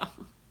pizza.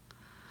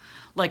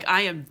 Like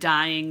I am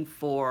dying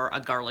for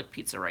a garlic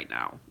pizza right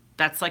now.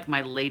 That's like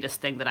my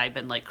latest thing that I've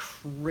been like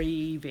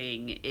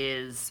craving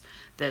is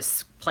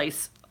this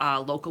place,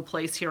 local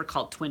place here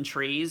called Twin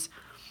Trees.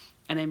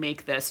 And they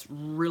make this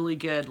really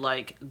good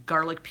like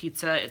garlic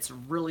pizza. It's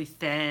really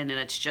thin and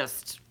it's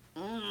just,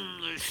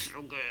 it's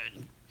so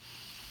good.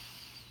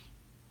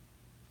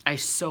 I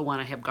so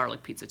want to have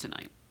garlic pizza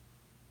tonight.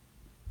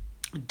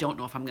 I don't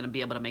know if I'm going to be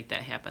able to make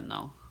that happen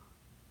though.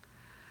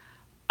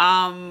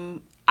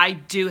 I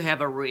do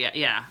have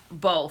yeah,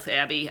 both,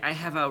 Abby. I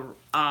have a,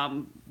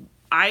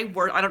 I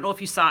don't know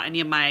if you saw any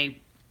of my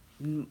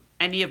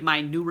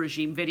new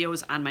regime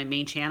videos on my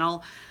main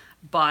channel,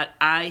 but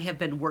I have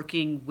been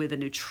working with a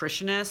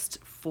nutritionist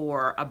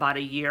for about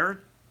a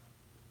year.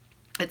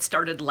 It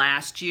started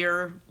last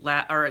year,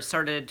 or it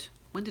started,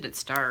 when did it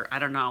start? I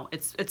don't know.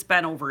 It's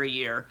been over a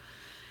year.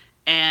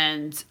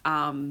 And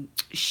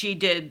she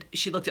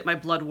looked at my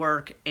blood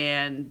work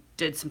and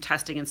did some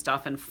testing and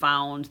stuff and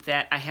found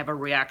that I have a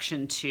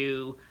reaction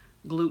to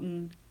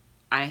gluten.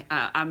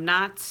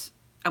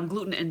 I'm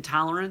gluten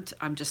intolerant.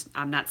 I'm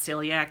not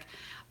celiac.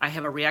 I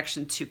have a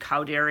reaction to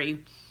cow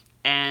dairy,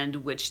 and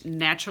which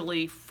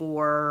naturally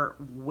for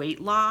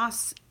weight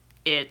loss,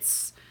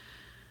 it's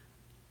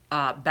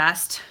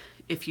best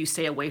if you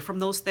stay away from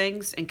those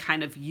things and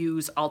kind of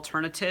use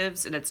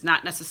alternatives. And it's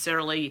not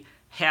necessarily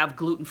have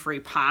gluten-free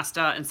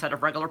pasta instead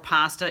of regular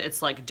pasta.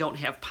 It's like don't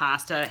have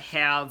pasta,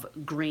 have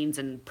greens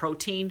and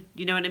protein.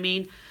 You know what I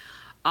mean?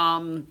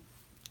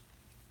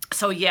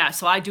 So yeah,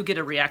 so I do get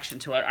a reaction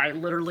to it. I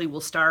literally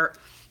will start.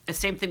 The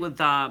same thing with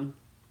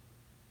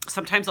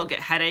sometimes I'll get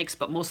headaches,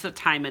 but most of the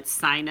time it's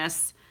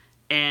sinus,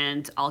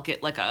 and I'll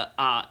get like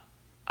a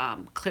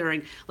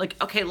clearing. Like,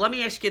 okay, let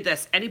me ask you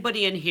this: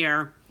 anybody in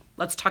here?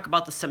 Let's talk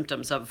about the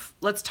symptoms of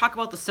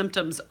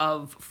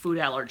food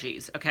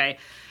allergies, okay?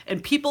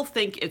 And people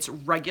think it's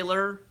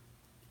regular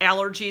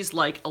allergies,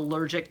 like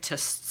allergic to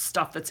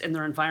stuff that's in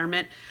their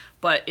environment.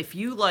 But if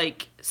you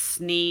like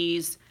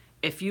sneeze,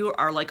 if you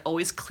are like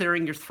always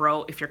clearing your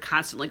throat, if you're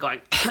constantly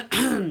going,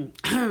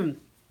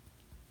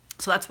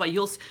 so that's why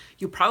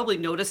you probably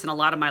notice in a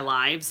lot of my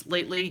lives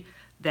lately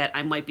that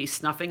I might be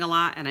snuffing a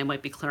lot and I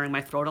might be clearing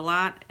my throat a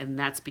lot, and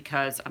that's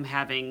because I'm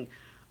having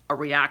a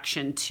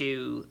reaction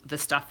to the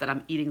stuff that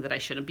I'm eating that I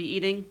shouldn't be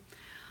eating.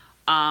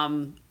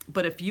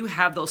 But if you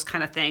have those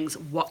kind of things,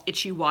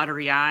 itchy,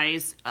 watery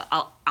eyes,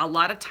 a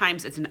lot of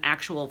times it's an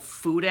actual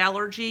food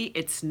allergy.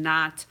 It's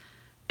not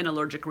an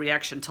allergic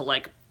reaction to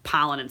like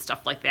pollen and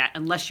stuff like that.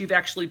 Unless you've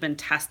actually been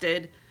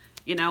tested,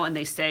 and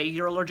they say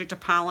you're allergic to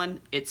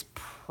pollen, it's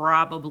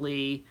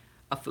probably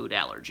a food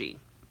allergy.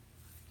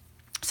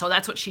 So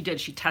that's what she did.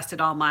 She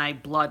tested all my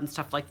blood and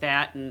stuff like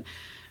that and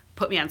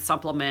put me on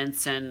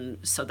supplements, and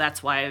so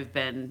that's why I've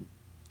been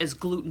as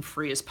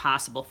gluten-free as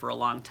possible for a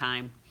long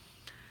time.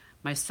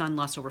 My son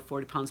lost over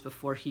 40 pounds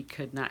before he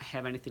could not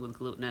have anything with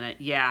gluten in it.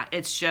 Yeah,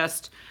 it's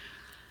just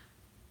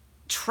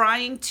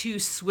trying to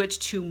switch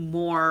to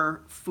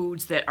more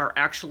foods that are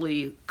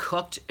actually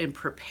cooked and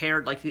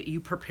prepared, like you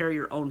prepare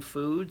your own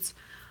foods.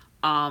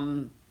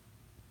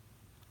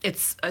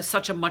 It's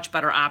such a much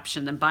better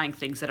option than buying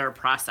things that are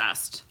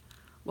processed.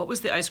 What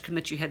was the ice cream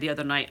that you had the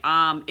other night?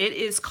 It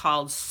is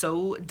called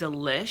So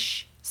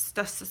Delish,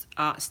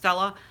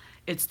 Stella.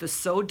 It's the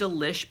So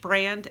Delish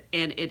brand,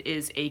 and it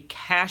is a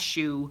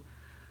cashew.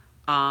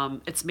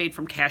 It's made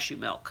from cashew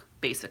milk.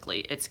 basically.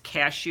 It's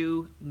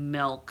cashew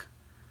milk.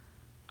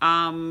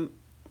 Um,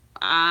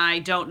 I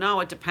don't know.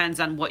 It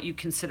depends on what you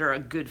consider a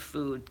good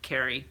food,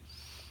 Carrie.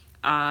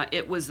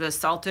 It was the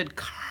salted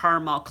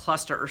caramel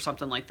cluster or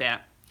something like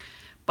that.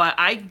 But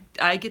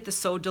I get the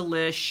So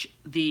Delish,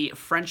 the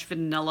French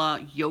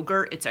vanilla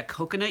yogurt. It's a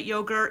coconut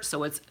yogurt,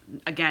 so it's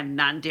again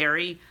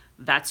non-dairy.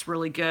 That's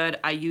really good.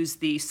 I use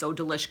the So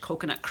Delish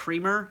coconut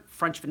creamer,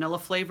 French vanilla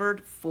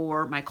flavored,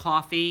 for my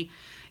coffee.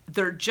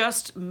 They're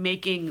just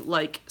making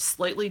like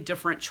slightly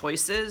different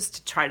choices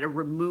to try to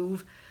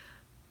remove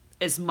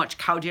as much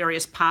cow dairy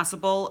as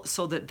possible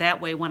so that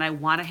way when I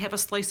want to have a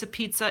slice of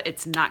pizza,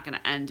 it's not going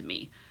to end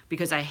me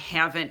because I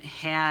haven't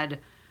had,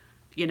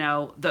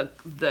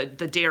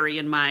 the dairy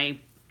in my,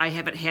 I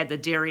haven't had the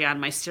dairy on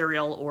my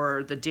cereal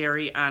or the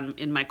dairy on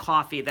in my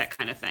coffee, that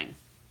kind of thing.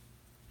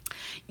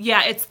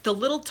 Yeah, it's the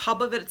little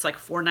tub of it. It's like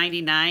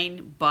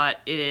 $4.99, but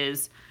it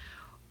is.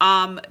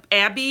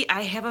 Abby,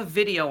 I have a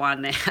video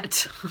on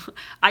that.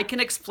 I can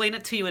explain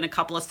it to you in a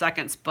couple of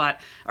seconds,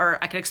 or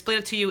I can explain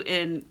it to you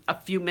in a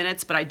few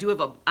minutes, but I do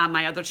have on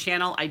my other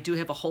channel, I do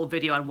have a whole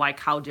video on why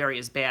cow dairy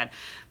is bad.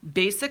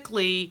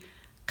 Basically,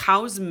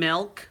 cow's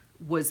milk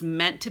was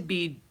meant to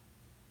be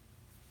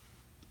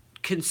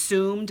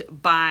consumed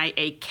by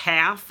a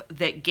calf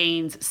that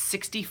gains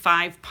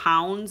 65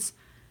 pounds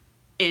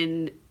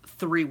in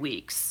 3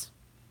 weeks.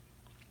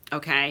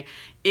 Okay?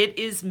 It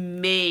is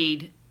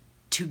made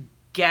to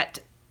get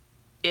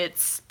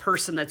its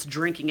person that's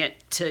drinking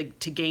it to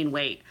gain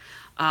weight.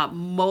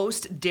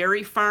 Most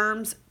dairy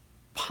farms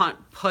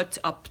put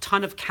a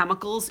ton of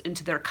chemicals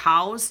into their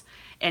cows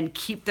and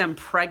keep them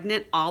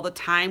pregnant all the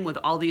time with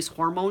all these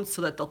hormones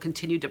so that they'll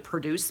continue to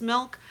produce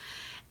milk.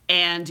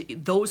 And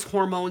those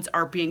hormones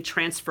are being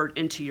transferred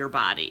into your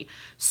body.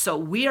 So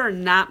we are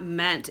not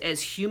meant,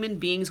 as human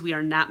beings, we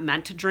are not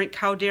meant to drink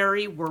cow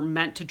dairy. We're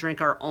meant to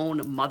drink our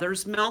own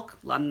mother's milk.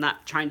 I'm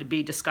not trying to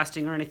be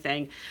disgusting or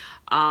anything.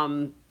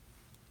 And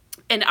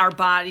our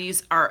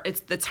bodies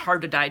it's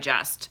hard to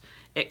digest.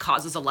 It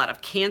causes a lot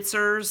of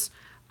cancers.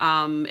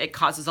 It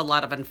causes a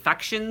lot of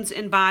infections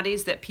in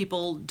bodies that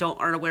people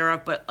aren't aware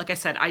of. But like I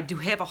said, I do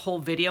have a whole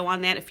video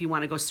on that. If you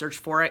want to go search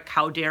for it,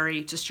 cow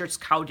dairy, just search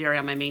cow dairy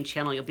on my main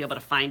channel. You'll be able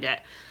to find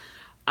it.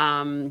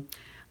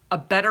 A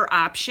better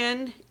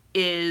option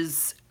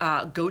is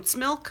goat's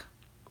milk,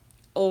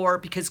 or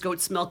because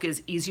goat's milk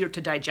is easier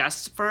to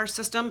digest for our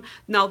system.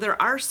 Now, there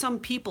are some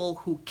people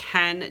who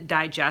can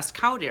digest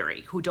cow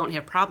dairy, who don't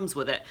have problems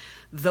with it.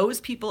 Those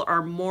people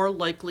are more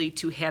likely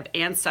to have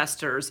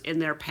ancestors in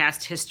their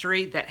past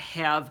history that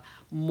have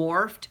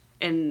morphed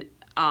and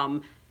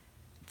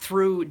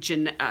through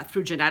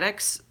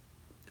genetics,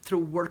 through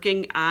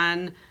working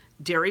on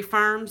dairy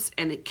farms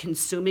and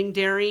consuming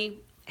dairy,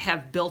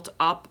 have built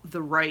up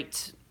the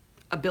right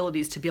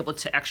abilities to be able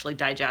to actually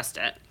digest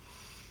it.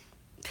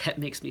 That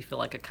makes me feel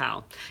like a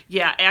cow.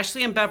 Yeah,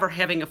 Ashley and Bev are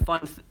having a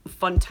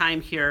fun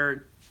time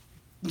here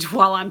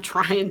while I'm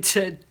trying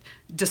to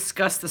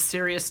discuss the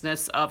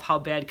seriousness of how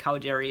bad cow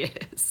dairy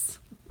is.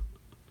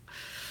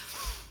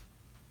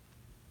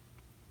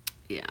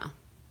 Yeah.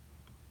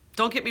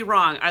 Don't get me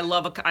wrong. I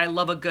love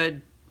a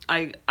good,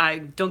 I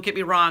don't get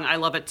me wrong. I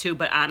love it too.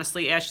 But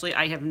honestly, Ashley,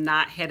 I have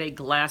not had a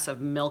glass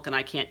of milk and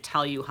I can't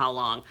tell you how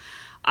long.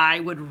 I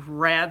would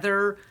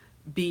rather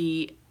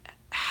be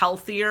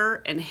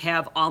healthier and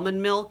have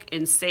almond milk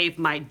and save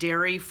my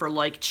dairy for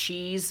like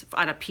cheese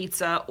on a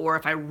pizza, or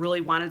if I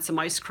really wanted some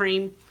ice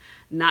cream,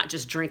 not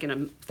just drinking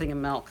a thing of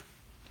milk.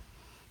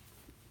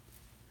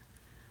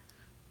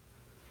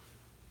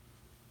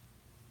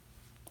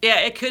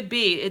 Yeah, it could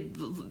be.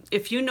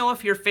 If you know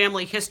of your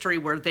family history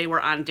where they were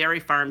on dairy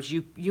farms,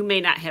 you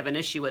may not have an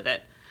issue with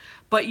it.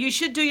 But you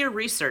should do your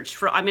research.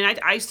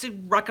 I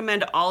should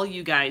recommend all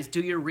you guys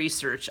do your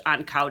research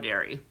on cow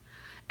dairy,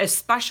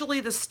 especially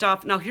the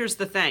stuff. Now, here's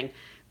the thing.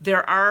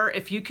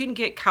 If you can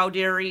get cow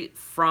dairy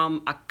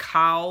from a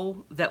cow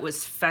that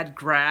was fed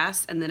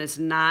grass and then is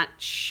not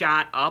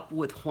shot up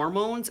with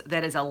hormones,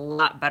 that is a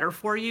lot better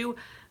for you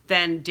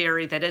than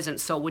dairy that isn't.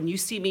 So when you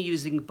see me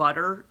using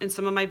butter in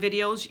some of my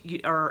videos,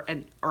 or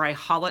I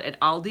haul it at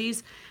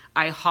Aldi's,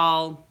 I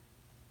haul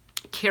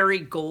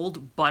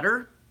Kerrygold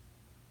butter,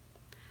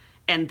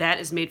 and that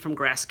is made from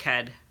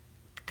grass-fed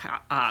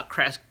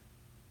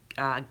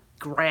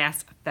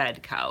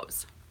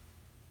cows.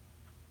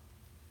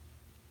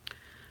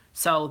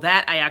 So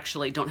that I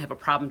actually don't have a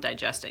problem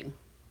digesting.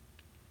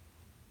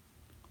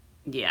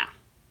 Yeah,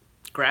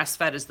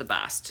 grass-fed is the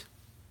best.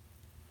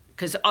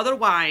 Because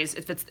otherwise,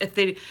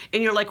 and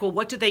you're like, well,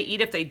 what do they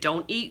eat if they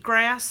don't eat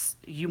grass?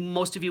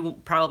 Most of you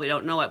probably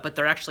don't know it, but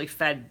they're actually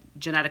fed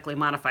genetically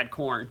modified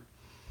corn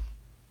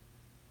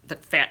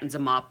that fattens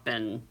them up,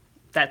 and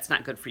that's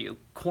not good for you.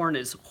 Corn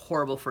is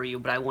horrible for you,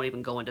 but I won't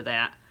even go into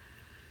that.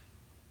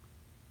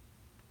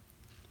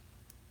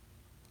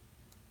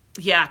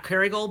 Yeah,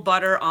 Kerrygold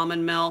butter,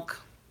 almond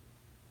milk.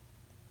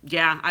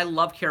 Yeah, I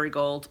love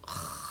Kerrygold.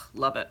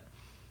 Love it.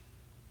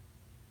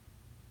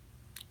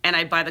 And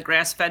I buy the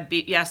grass-fed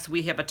beef. Yes,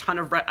 we have a ton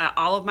of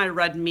all of my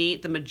red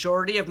meat. The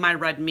majority of my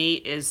red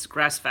meat is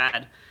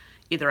grass-fed.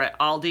 either at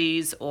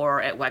Aldi's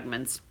or at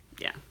Wegmans.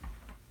 Yeah.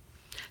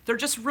 They're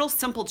just real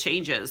simple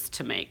changes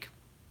to make.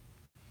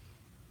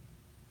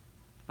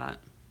 But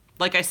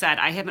like I said,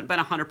 I haven't been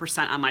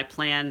 100% on my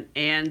plan.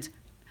 And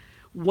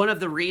one of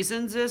the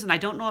reasons is, and I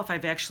don't know if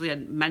I've actually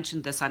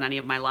mentioned this on any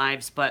of my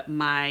lives, but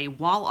my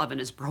wall oven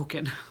is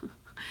broken.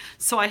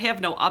 So I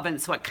have no oven.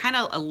 So it kind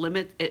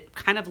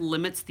of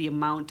limits the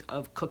amount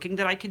of cooking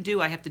that I can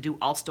do. I have to do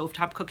all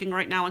stovetop cooking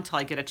right now until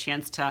I get a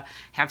chance to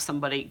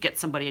get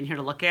somebody in here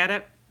to look at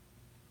it.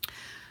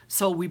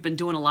 So we've been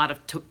doing a lot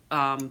of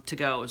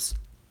to-goes.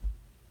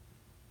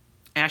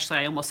 Actually,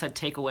 I almost said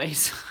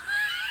takeaways.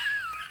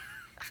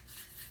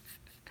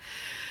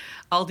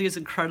 Aldi is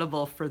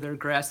incredible for their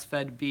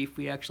grass-fed beef.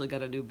 We actually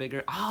got a new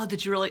bigger. Oh,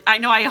 did you really? I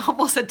know, I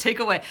almost said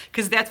takeaway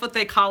because that's what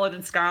they call it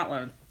in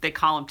Scotland. They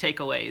call them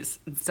takeaways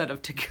instead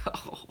of to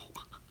go.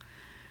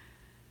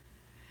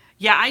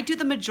 Yeah, I do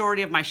the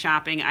majority of my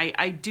shopping.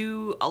 I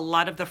do a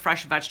lot of the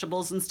fresh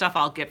vegetables and stuff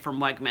I'll get from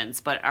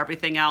Wegmans, but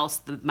everything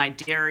else, my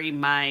dairy,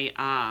 my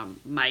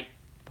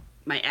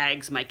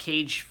eggs, my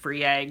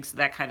cage-free eggs,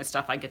 that kind of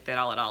stuff, I get that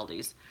all at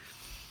Aldi's.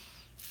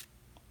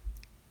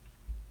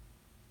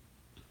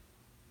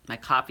 My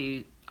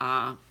coffee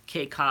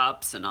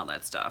K-cups and all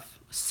that stuff.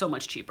 So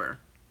much cheaper.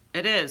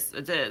 It is.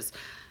 It is.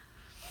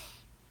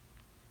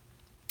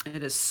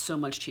 It is so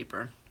much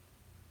cheaper.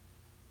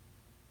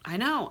 I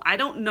know. I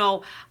don't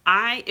know.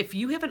 If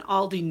you have an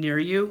Aldi near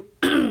you,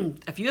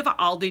 if you have an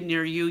Aldi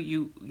near you,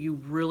 you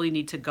really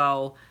need to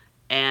go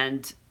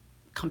and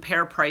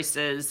compare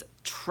prices,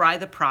 try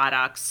the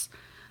products.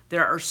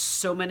 There are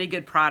so many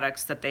good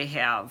products that they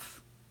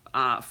have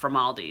from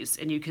Aldi's,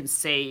 and you can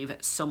save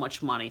so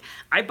much money.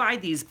 I buy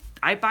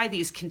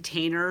these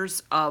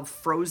containers of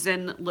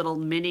frozen little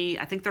mini,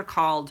 I think they're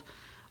called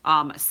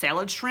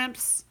salad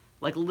shrimps,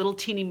 like little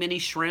teeny mini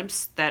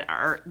shrimps that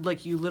are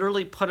like you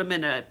literally put them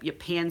in you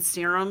pan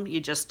sear them. You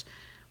just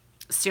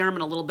sear them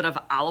in a little bit of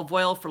olive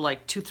oil for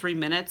like 2-3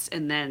 minutes,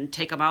 and then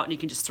take them out, and you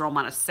can just throw them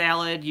on a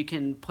salad. You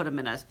can put them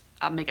in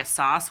make a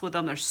sauce with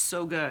them. They're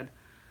so good,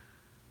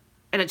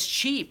 and it's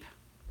cheap.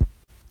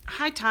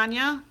 Hi,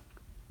 Tanya.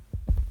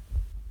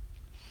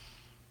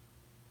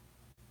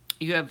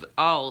 You have,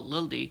 oh,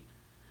 Lildy.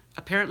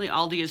 Apparently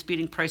Aldi is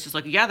beating prices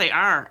like, yeah, they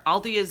are.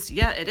 Aldi is,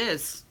 yeah, it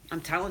is.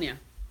 I'm telling you.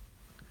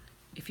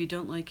 If you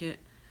don't like it,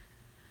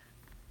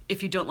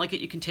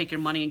 you can take your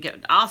money and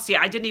get, oh, see,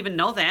 I didn't even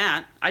know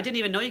that. I didn't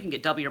even know you can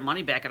get double your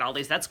money back at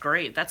Aldi's. That's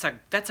great. That's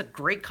a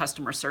great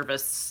customer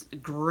service,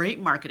 great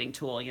marketing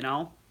tool, you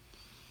know?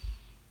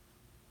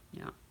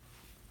 Yeah.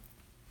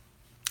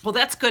 Well,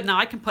 that's good. Now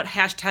I can put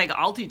hashtag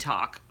Aldi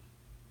Talk.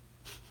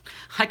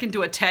 I can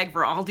do a tag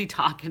for Aldi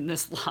Talk in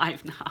this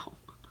live now.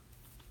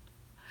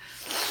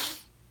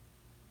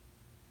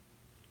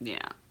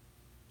 Yeah.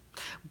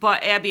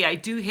 But Abby, I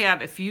do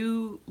have, if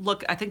you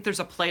look, I think there's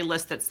a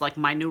playlist that's like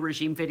my new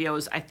regime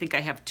videos. I think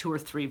I have 2 or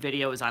 3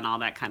 videos on all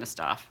that kind of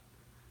stuff.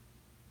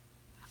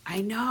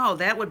 I know,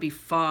 that would be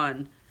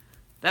fun.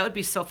 That would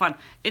be so fun.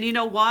 And you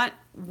know what?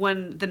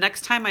 When the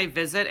next time I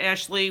visit,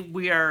 Ashley,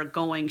 we are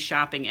going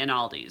shopping in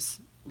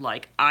Aldi's.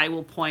 Like, I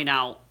will point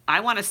out, I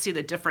want to see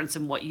the difference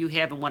in what you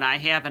have and what I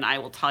have, and I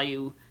will tell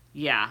you,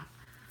 yeah,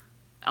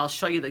 I'll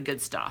show you the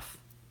good stuff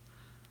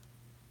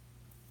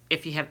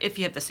if you have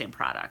the same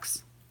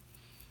products.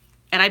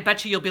 And I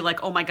bet you'll be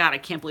like, oh my God, I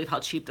can't believe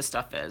how cheap this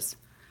stuff is.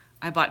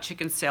 I bought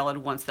chicken salad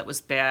once that was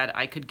bad.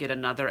 I could get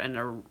another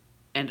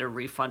and a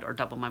refund or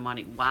double my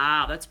money.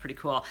 Wow, that's pretty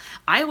cool.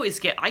 I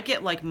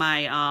get like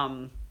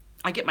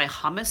I get my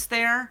hummus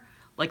there.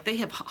 Like they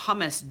have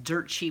hummus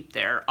dirt cheap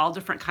there, all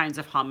different kinds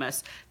of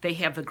hummus. They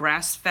have the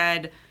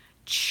grass-fed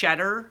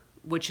cheddar,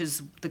 which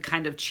is the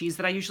kind of cheese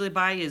that I usually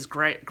buy is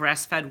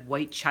grass-fed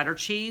white cheddar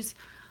cheese.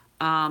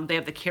 They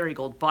have the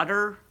Kerrygold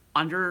butter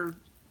under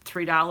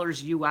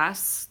 $3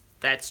 US.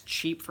 That's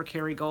cheap for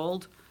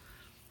Kerrygold.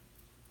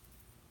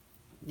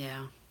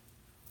 Yeah.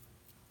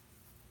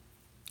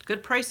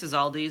 Good prices,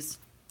 Aldi's.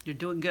 You're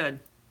doing good.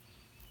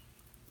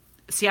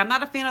 See, I'm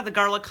not a fan of the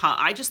garlic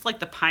I just like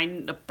the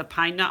pine nut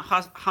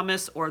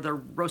hummus or the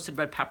roasted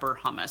red pepper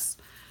hummus.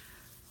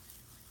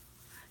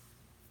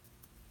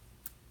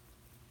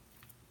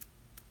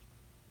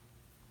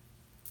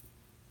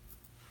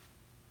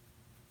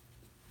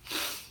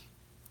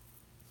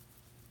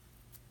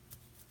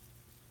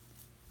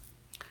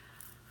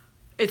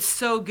 It's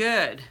so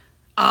good.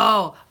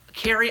 Oh,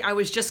 Carrie, I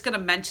was just going to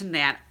mention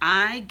that.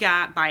 I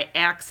got by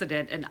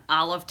accident an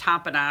olive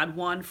tapenade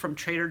one from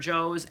Trader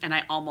Joe's, and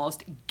I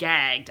almost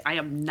gagged. I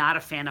am not a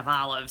fan of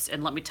olives,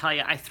 and let me tell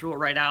you, I threw it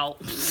right out.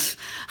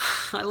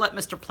 I let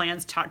Mr.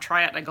 Plans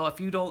try it, and I go,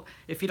 if you don't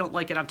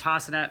like it, I'm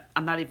tossing it.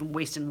 I'm not even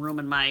wasting room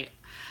in my.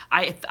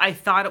 I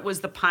thought it was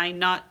the pine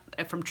nut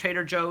from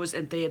Trader Joe's,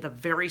 and they had a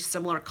very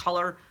similar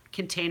color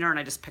container, and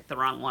I just picked the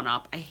wrong one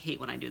up. I hate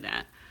when I do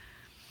that.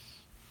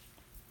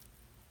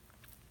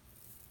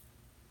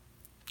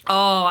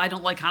 Oh, I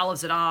don't like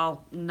olives at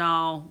all.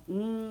 No.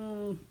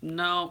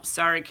 No.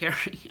 Sorry, Carrie.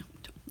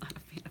 I'm not a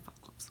fan of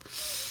olives.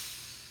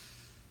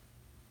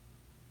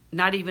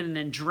 Not even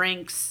in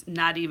drinks.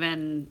 Not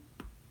even.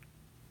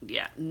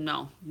 Yeah,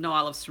 no, no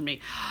olives for me.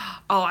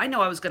 Oh, I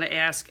know I was going to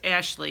ask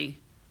Ashley.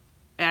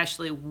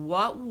 Ashley,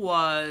 what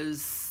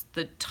was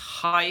the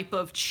type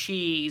of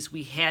cheese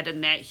we had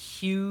in that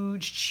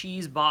huge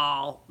cheese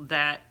ball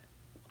that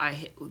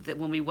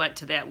when we went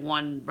to that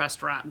one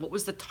restaurant? What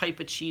was the type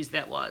of cheese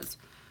that was?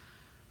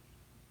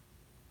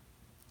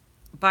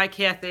 Bye,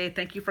 Kathy.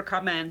 Thank you for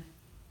coming.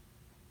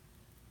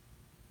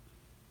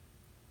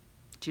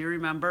 Do you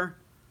remember?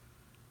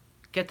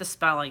 Get the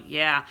spelling.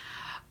 Yeah.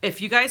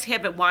 If you guys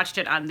haven't watched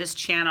it on this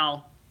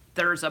channel,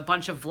 there's a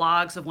bunch of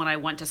vlogs of when I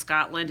went to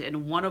Scotland,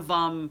 and one of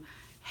them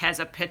has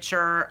a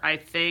picture, I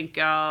think,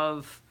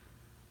 of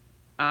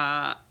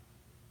uh,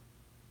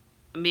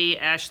 me,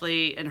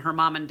 Ashley, and her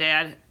mom and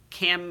dad.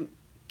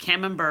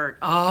 Camembert.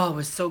 Oh, it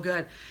was so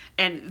good.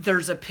 And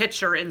there's a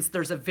picture and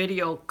there's a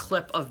video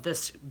clip of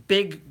this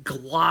big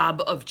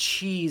glob of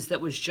cheese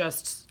that was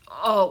just,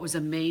 oh, it was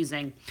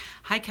amazing.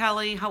 Hi,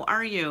 Kelly. How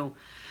are you?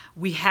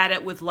 We had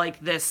it with like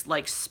this,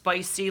 like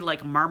spicy,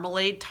 like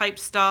marmalade type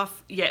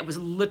stuff. Yeah, it was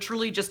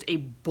literally just a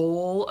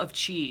bowl of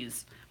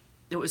cheese.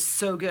 It was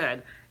so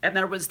good. And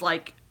there was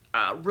like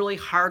really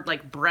hard,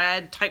 like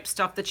bread type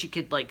stuff that you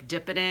could like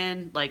dip it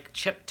in, like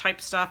chip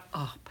type stuff.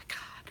 Oh my God.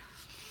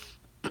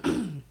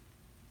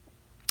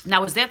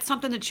 Now, is that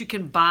something that you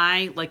can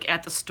buy like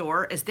at the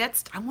store? Is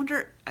that, I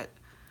wonder,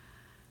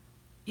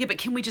 yeah, but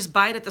can we just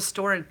buy it at the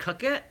store and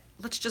cook it?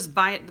 Let's just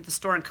buy it at the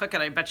store and cook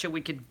it. I bet you we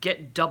could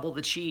get double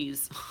the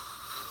cheese.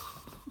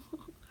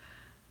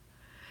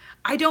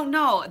 I don't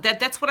know.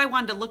 That's what I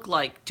wanted to look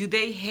like. Do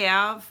they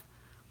have,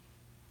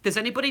 does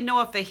anybody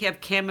know if they have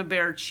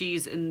camembert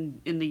cheese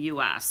in the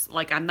US?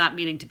 Like, I'm not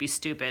meaning to be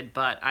stupid,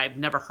 but I've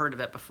never heard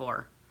of it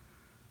before.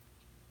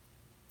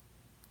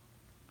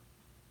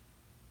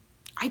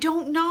 I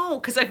don't know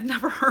because I've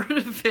never heard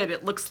of it.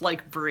 It looks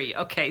like brie.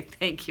 Okay,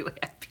 thank you,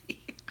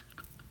 Happy.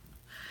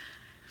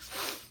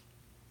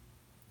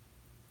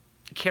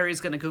 Carrie's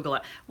going to Google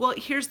it. Well,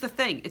 here's the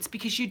thing. It's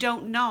because you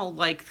don't know,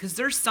 like, because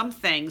there's some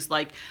things,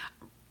 like,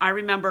 I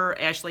remember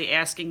Ashley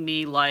asking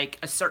me, like,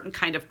 a certain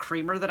kind of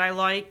creamer that I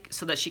like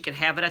so that she could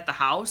have it at the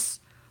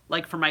house,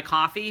 like, for my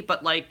coffee.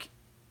 But, like,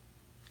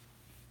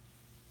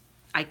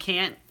 we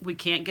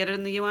can't get it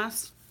in the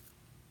US.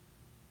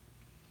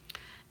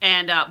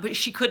 And, but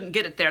she couldn't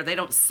get it there. They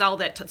don't sell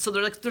that. So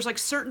there's like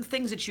certain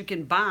things that you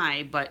can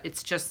buy, but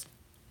it's just,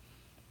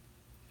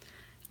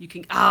 you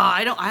can,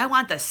 I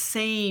want the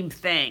same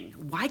thing.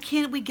 Why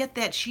can't we get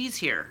that cheese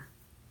here?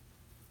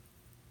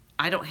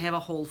 I don't have a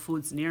Whole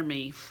Foods near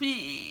me.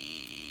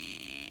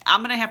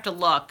 I'm going to have to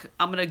look.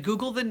 I'm going to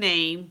Google the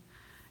name.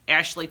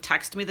 Ashley,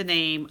 text me the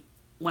name.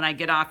 When I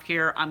get off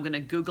here, I'm going to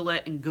Google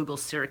it and Google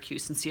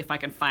Syracuse and see if I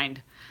can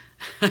find.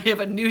 I have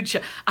a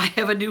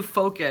new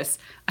focus.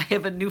 I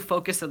have a new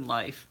focus in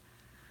life.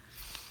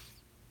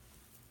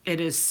 It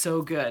is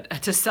so good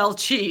to sell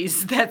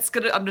cheese.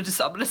 I'm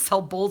gonna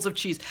sell bowls of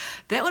cheese.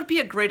 That would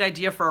be a great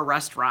idea for a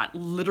restaurant.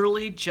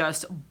 Literally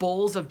just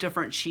bowls of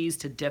different cheese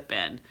to dip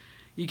in.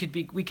 We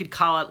could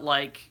call it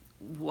like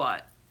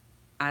what?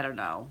 I don't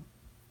know.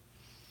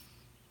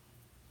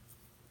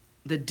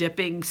 The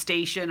dipping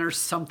station or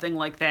something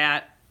like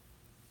that.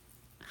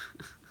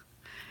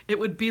 It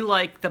would be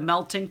like the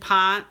melting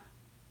pot,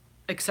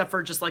 except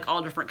for just like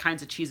all different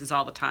kinds of cheeses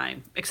all the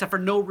time, except for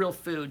no real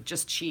food,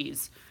 just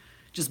cheese,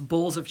 just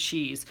bowls of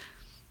cheese.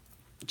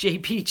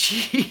 JP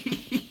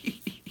cheese.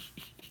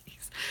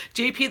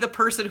 JP, the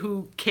person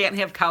who can't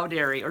have cow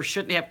dairy or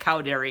shouldn't have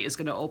cow dairy, is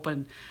going to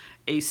open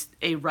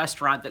a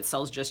restaurant that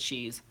sells just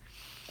cheese.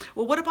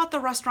 Well, what about the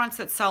restaurants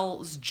that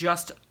sells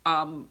just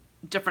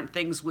different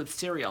things with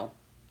cereal?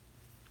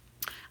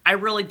 I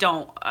really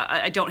don't.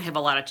 I don't have a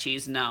lot of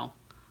cheese. No.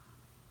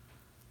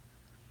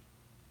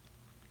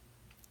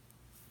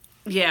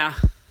 Yeah,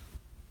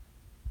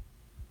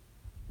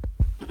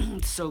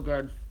 it's so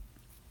good.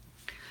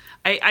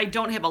 I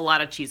don't have a lot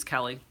of cheese,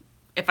 Kelly.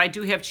 If I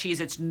do have cheese,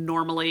 it's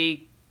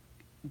normally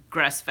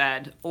grass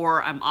fed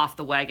or I'm off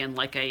the wagon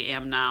like I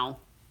am now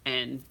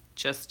and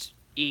just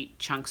eat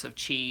chunks of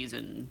cheese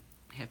and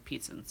have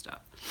pizza and stuff.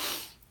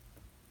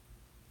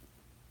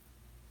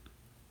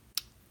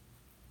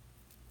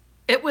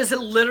 It was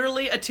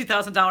literally a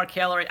 $2,000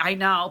 calorie. I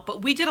know,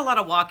 but we did a lot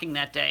of walking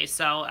that day,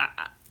 so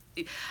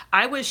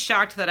I was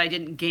shocked that I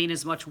didn't gain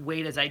as much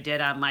weight as I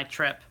did on my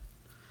trip.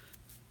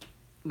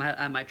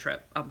 On my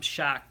trip, I'm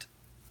shocked.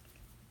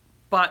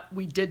 But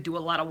we did do a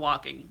lot of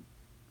walking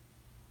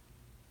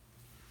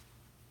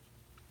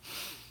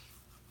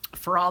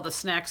for all the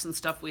snacks and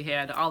stuff we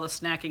had, all the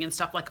snacking and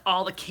stuff, like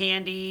all the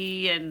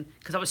candy, and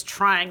because I was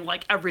trying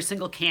like every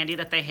single candy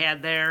that they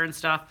had there and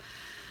stuff.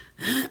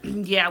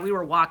 Yeah, we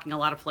were walking a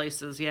lot of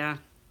places, yeah.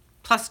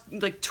 Plus,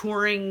 like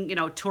touring,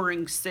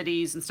 touring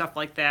cities and stuff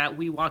like that.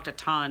 We walked a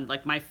ton.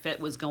 Like my my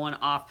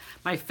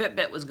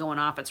Fitbit was going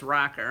off its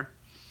rocker.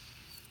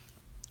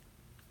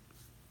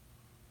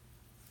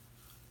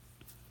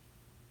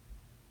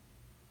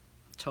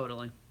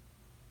 Totally.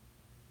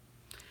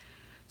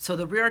 So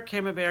the Rear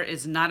Camembert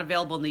is not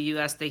available in the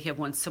U.S. They have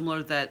one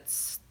similar that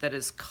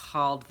is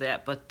called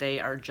that, but they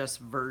are just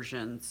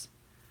versions.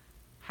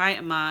 Hi,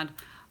 Ahmad.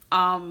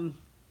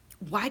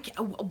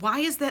 Why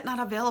is that not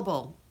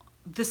available?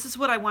 This is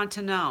what I want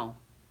to know.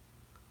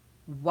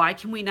 Why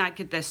can we not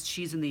get this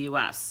cheese in the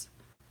US?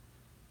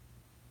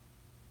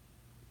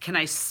 Can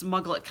I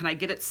smuggle it? Can I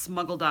get it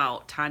smuggled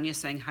out? Tanya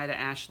saying hi to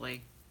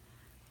Ashley.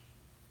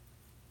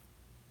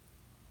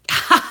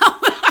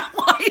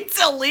 Why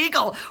it's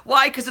illegal?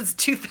 Why? Because it's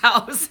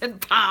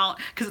 2,000 pounds.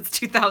 Because it's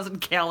 2,000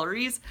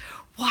 calories.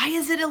 Why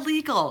is it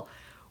illegal?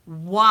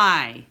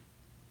 Why?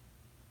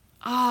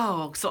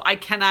 Oh, so I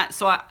cannot.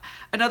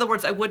 In other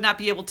words, I would not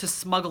be able to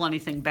smuggle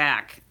anything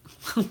back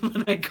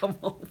when I come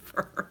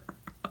over.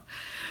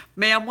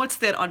 Ma'am, what's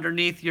that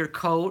underneath your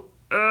coat?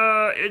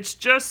 It's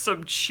just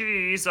some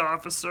cheese,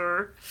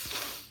 officer.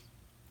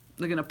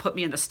 They're gonna put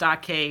me in the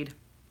stockade.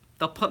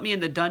 They'll put me in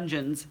the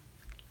dungeons.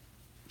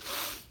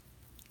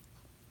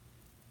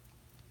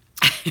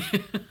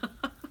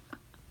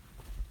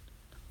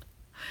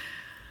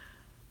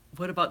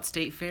 What about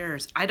state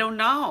fairs? I don't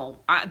know.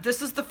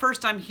 This is the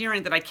first I'm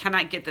hearing that I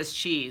cannot get this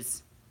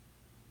cheese.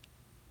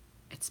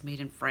 It's made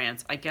in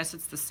France. I guess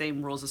it's the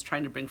same rules as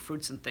trying to bring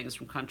fruits and things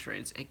from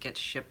countries. It gets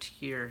shipped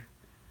here,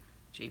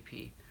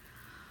 JP.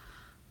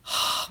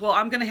 Well,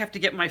 I'm going to have to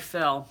get my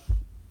fill.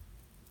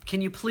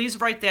 Can you please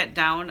write that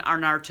down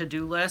on our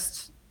to-do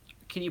list?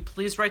 Can you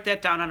please write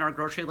that down on our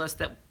grocery list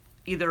that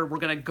either we're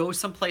going to go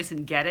someplace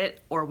and get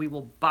it or we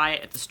will buy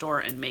it at the store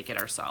and make it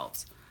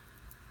ourselves?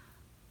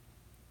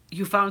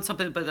 You found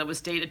something, but that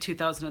was dated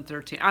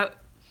 2013.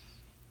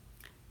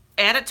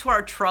 Add it to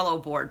our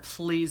Trello board,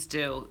 please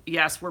do.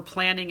 Yes, we're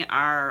planning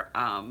our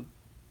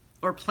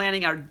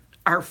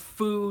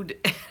food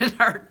and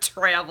our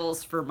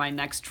travels for my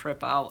next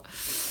trip out.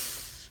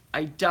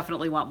 I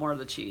definitely want more of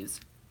the cheese.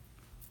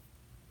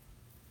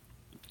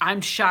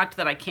 I'm shocked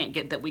that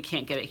we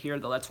can't get it here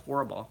though. That's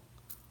horrible.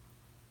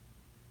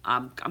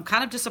 I'm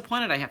kind of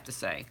disappointed, I have to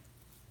say.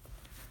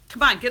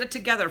 Come on, get it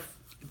together,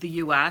 the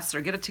US,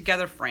 or get it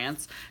together,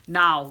 France.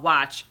 Now,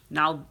 watch.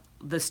 Now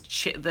this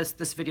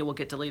video will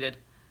get deleted.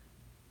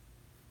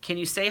 Can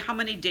you say how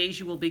many days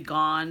you will be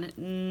gone?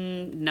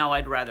 No,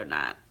 I'd rather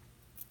not.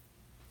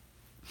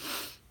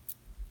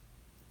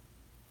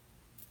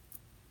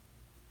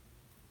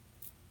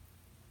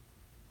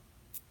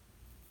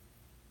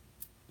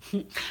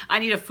 I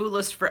need a food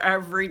list for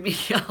every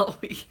meal.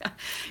 Yeah.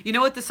 You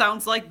know what this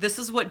sounds like? This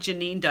is what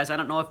Janine does. I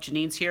don't know if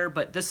Janine's here,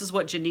 but this is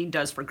what Janine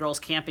does for Girls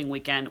Camping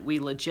Weekend. We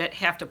legit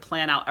have to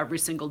plan out every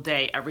single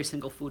day, every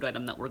single food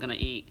item that we're going to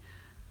eat.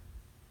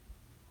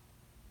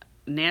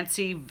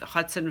 Nancy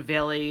Hudson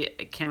Valley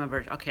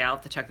Camembert. Okay, I'll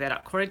have to check that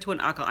out. According to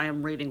an uncle I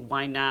am reading,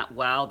 why not?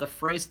 Well, the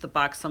phrase at the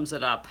box sums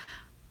it up.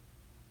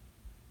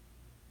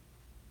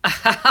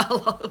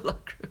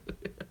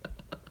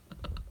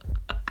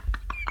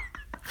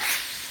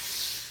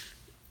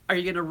 Are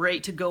you going to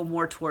rate to go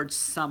more towards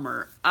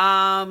summer?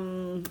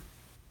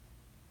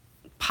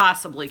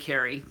 Possibly,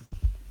 Carrie.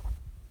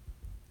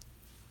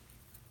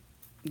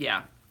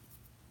 Yeah.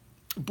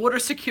 Border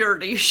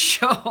security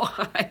show.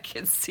 I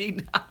can see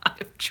now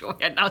if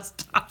Joanne now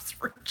stops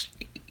for cheese.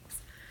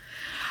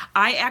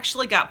 I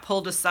actually got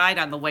pulled aside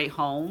on the way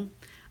home.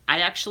 I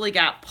actually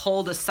got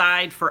pulled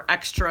aside for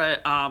extra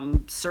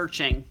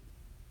searching.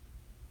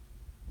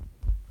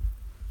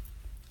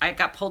 I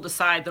got pulled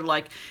aside. They're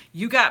like,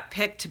 you got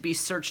picked to be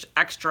searched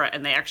extra,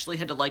 and they actually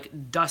had to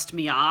like dust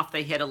me off.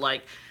 They had to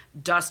like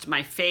dust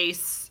my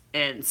face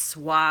and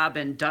swab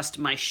and dust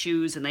my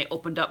shoes, and they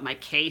opened up my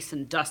case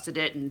and dusted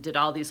it and did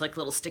all these like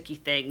little sticky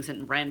things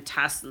and ran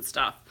tests and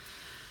stuff.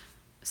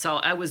 So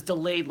I was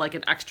delayed like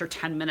an extra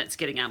 10 minutes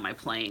getting on my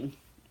plane.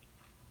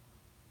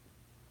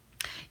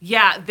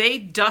 Yeah, they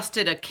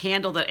dusted a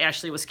candle that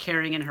Ashley was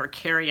carrying in her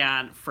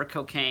carry-on for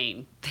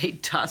cocaine. They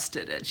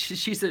dusted it.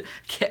 She's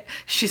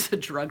a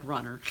drug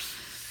runner.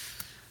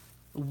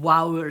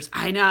 Wowers.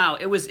 I know.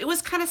 It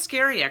was kind of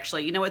scary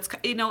actually.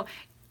 In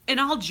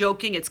all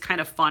joking, it's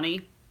kind of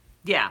funny.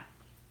 Yeah.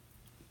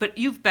 But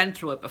you've been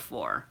through it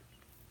before.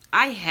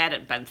 I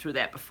hadn't been through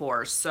that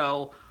before.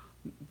 So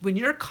when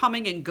you're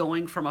coming and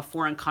going from a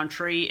foreign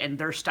country and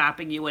they're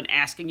stopping you and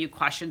asking you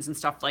questions and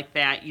stuff like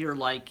that, you're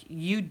like,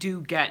 you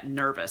do get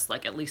nervous.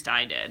 Like, at least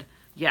I did.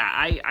 Yeah,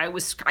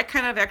 I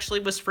kind of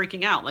actually was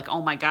freaking out. Like,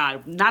 oh my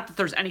God, not that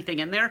there's anything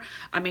in there.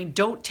 I mean,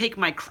 don't take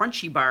my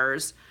crunchy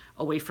bars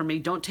away from me.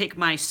 Don't take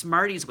my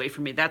Smarties away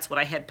from me. That's what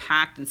I had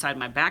packed inside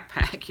my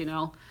backpack, you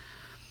know?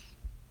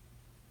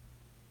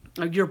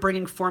 You're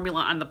bringing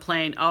formula on the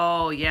plane.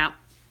 Oh, yeah,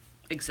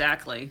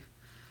 exactly.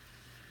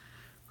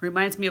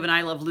 Reminds me of an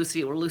I Love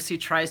Lucy where Lucy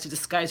tries to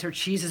disguise her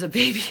cheese as a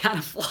baby on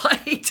a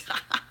flight.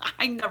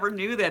 I never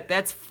knew that.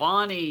 That's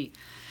funny.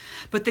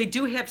 But they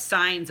do have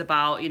signs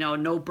about,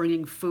 no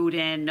bringing food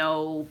in,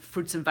 no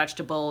fruits and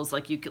vegetables.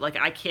 Like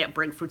I can't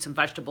bring fruits and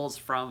vegetables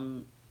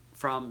from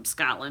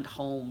Scotland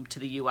home to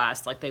the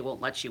US. Like they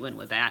won't let you in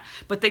with that.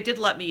 But they did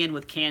let me in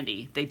with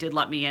candy. They did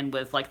let me in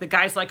with like the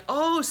guy's like,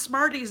 "Oh,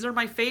 Smarties, they're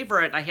my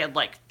favorite." I had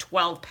like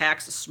 12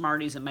 packs of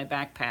Smarties in my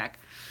backpack.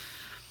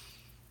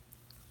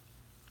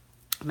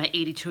 My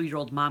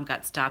 82-year-old mom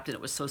got stopped and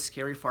it was so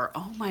scary for her.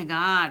 Oh my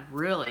God,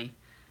 really?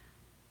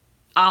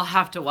 I'll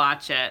have to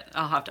watch it.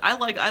 I'll have to. I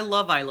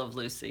love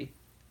Lucy.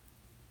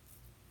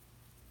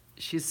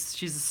 She's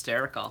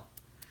hysterical.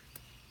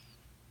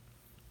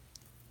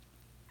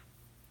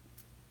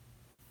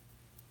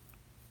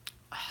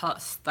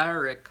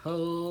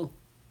 Hysterical.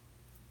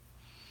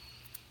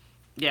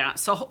 Yeah.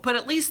 So, but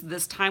at least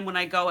this time when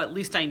I go, at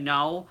least I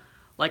know,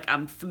 like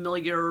I'm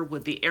familiar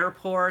with the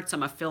airports.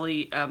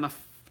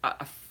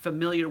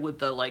 Familiar with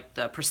the like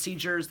the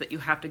procedures that you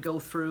have to go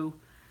through.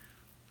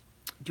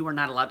 You are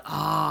not allowed.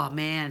 Oh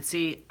man,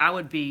 see, I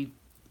would be.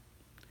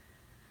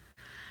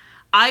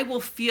 I will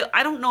feel.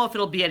 I don't know if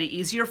it'll be any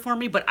easier for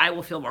me, but I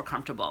will feel more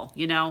comfortable.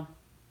 You know?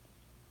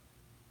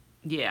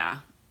 Yeah.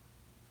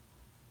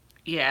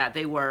 Yeah,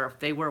 they were.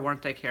 They were,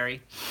 weren't they,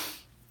 Carrie?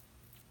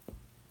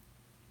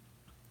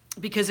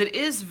 Because it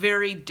is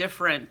very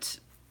different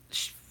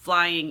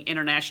flying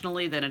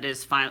internationally than it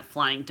is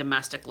flying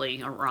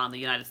domestically around the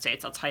United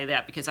States. I'll tell you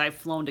that because I've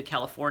flown to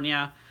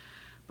California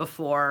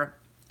before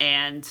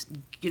and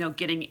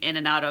getting in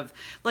and out of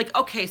like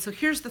okay, so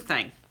here's the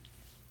thing.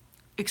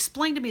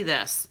 Explain to me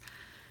this.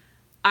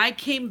 I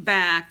came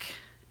back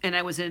and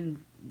I was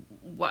in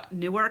what,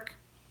 Newark?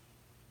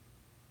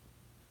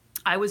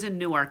 I was in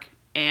Newark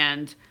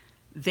and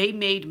they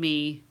made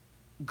me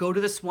go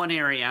to this one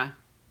area,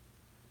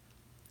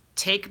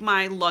 take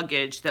my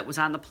luggage that was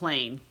on the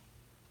plane,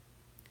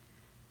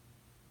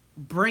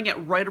 bring it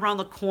right around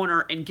the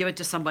corner and give it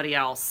to somebody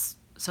else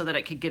so that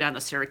I could get on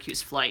the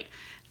Syracuse flight.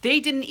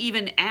 They didn't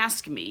even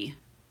ask me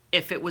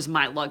if it was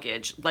my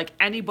luggage. Like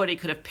anybody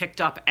could have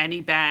picked up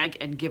any bag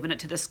and given it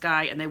to this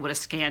guy and they would have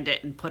scanned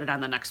it and put it on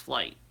the next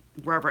flight,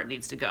 wherever it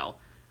needs to go.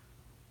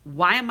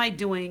 Why am I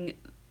doing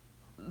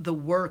the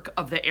work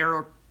of the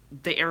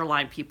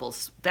airline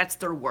people's? That's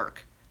their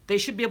work. They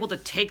should be able to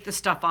take the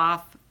stuff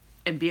off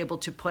and be able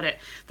to put it.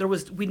 There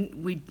was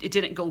we it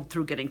didn't go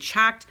through getting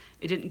checked.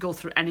 It didn't go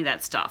through any of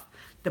that stuff.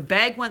 The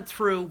bag went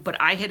through, but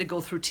I had to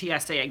go through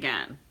TSA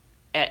again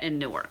in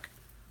Newark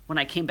when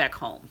I came back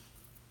home.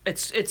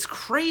 It's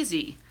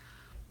crazy.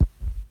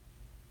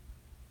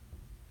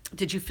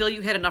 Did you feel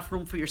you had enough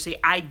room for your seat?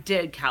 I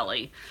did,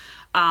 Kelly.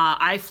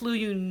 I flew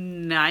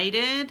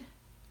United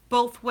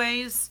both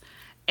ways,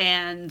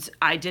 and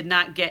I did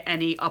not get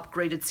any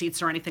upgraded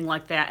seats or anything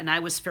like that, and I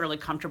was fairly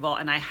comfortable.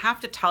 And I have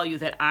to tell you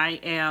that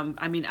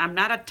I mean, I'm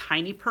not a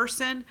tiny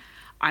person.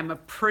 I'm a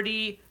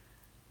pretty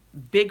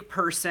big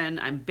person.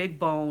 I'm big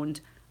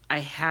boned. I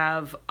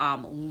have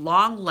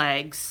long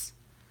legs.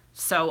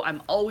 So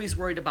I'm always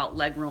worried about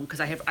leg room because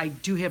I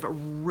do have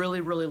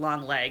really, really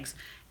long legs.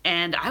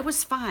 And I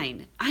was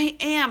fine.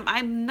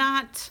 I'm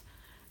not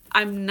a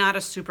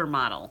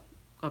supermodel.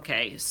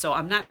 Okay, so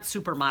I'm not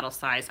supermodel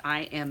size.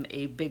 I am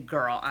a big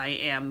girl. I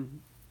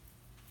am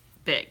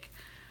big.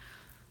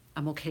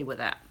 I'm okay with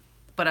that.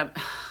 But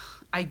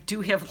I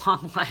do have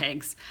long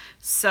legs.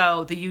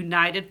 So the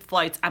United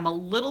flights, I'm a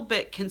little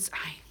bit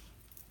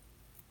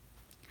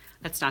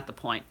that's not the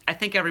point. I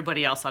think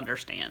everybody else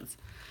understands.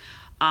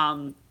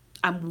 Um,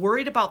 I'm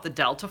worried about the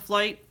Delta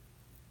flight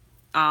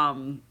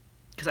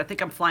because I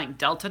think I'm flying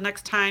Delta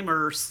next time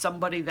or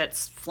somebody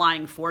that's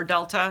flying for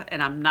Delta,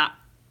 and I'm not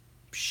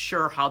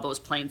sure how those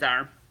planes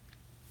are.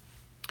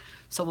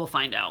 So we'll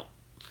find out.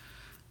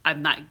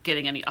 I'm not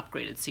getting any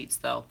upgraded seats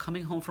though.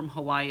 Coming home from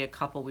Hawaii, a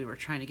couple, we were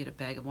trying to get a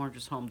bag of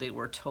oranges home. They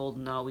were told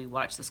no. We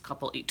watched this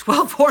couple eat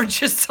 12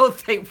 oranges so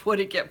they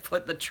wouldn't get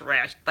put in the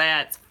trash.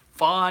 That's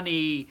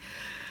funny.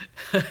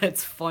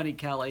 It's funny,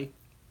 Kelly.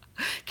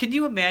 Can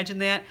you imagine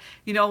that?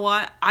 You know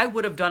what? I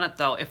would have done it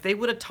though. If they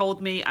would have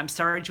told me, I'm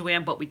sorry,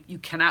 Joanne, but you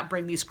cannot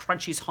bring these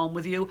crunchies home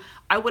with you,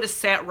 I would have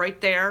sat right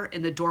there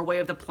in the doorway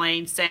of the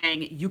plane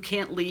saying, you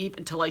can't leave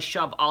until I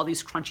shove all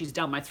these crunchies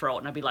down my throat.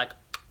 And I'd be like,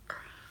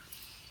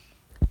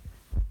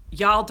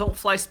 y'all don't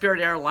fly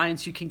Spirit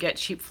Airlines. You can get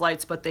cheap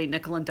flights, but they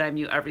nickel and dime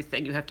you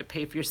everything. You have to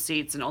pay for your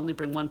seats and only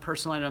bring one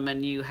person on them.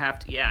 And you have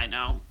to, yeah, I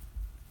know.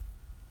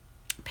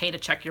 Pay to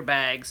check your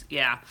bags.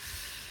 Yeah.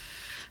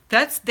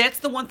 That's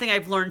the one thing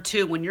I've learned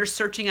too. When you're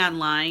searching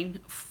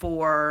online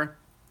for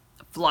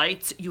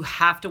flights, you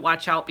have to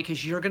watch out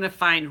because you're going to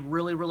find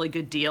really, really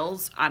good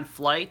deals on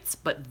flights,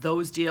 but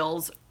those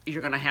deals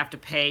you're going to have to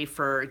pay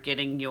for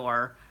getting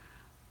your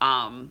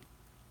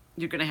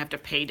you're going to have to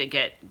pay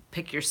to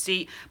pick your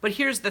seat. But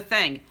here's the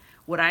thing.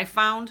 What I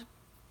found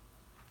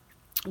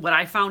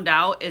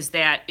out is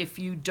that if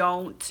you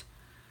don't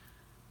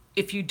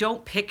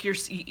pick your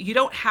you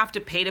don't have to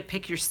pay to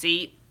pick your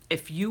seat.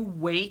 If you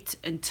wait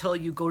until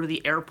you go to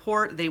the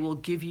airport, they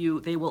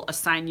will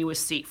assign you a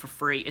seat for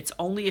free. It's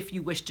only if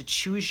you wish to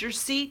choose your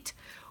seat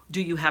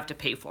do you have to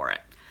pay for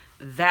it.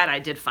 That I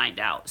did find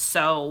out.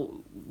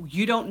 So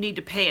you don't need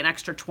to pay an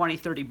extra 20,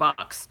 30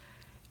 bucks.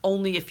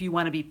 Only if you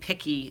want to be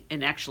picky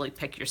and actually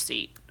pick your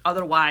seat.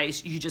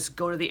 Otherwise, you just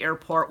go to the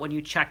airport when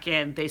you check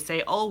in. They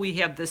say, oh, we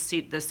have this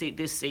seat, this seat,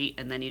 this seat,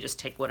 and then you just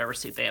take whatever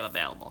seat they have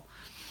available.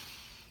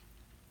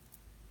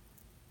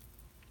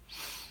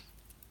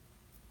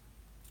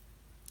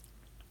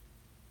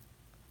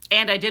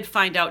 And I did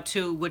find out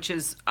too, which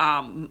is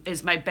my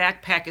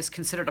backpack is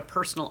considered a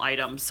personal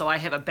item, so I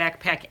have a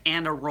backpack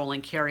and a rolling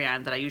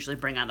carry-on that I usually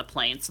bring on the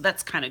plane, so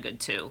that's kind of good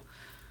too.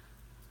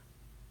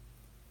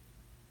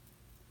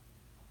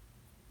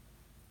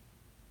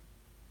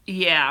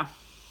 Yeah,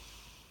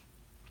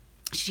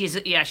 she's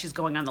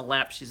going on the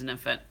lap. She's an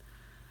infant.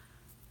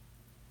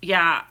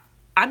 Yeah,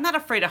 I'm not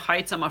afraid of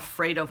heights. I'm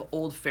afraid of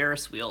old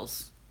Ferris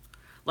wheels.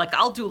 Like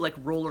I'll do like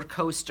roller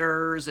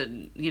coasters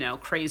and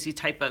crazy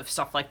type of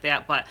stuff like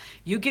that. But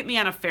you get me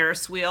on a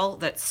Ferris wheel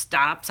that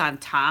stops on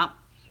top.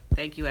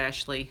 Thank you,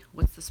 Ashley.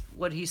 What's this?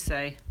 What'd he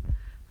say?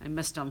 I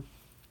missed him.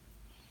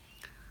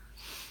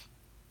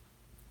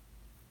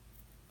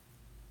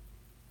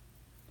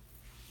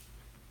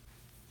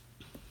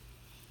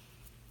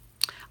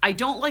 I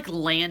don't like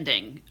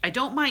landing. I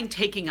don't mind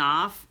taking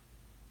off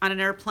on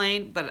an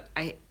airplane, but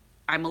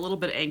I'm a little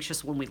bit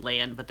anxious when we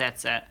land. But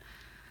that's it.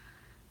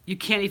 You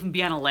can't even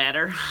be on a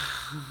ladder.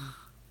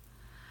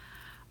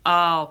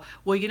 Oh,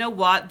 well, you know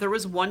what? There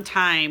was one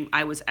time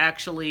I was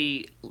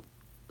actually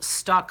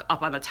stuck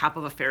up on the top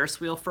of a Ferris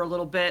wheel for a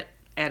little bit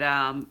at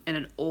in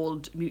an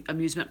old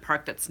amusement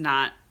park that's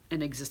not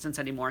in existence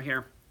anymore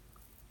here.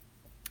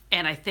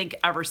 And I think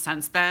ever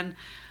since then,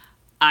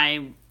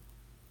 I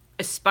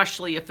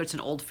especially if it's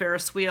an old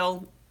Ferris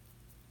wheel.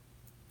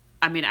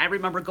 I mean, I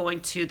remember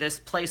going to this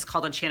place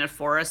called Enchanted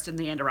Forest in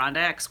the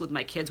Adirondacks with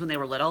my kids when they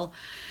were little,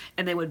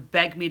 and they would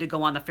beg me to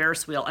go on the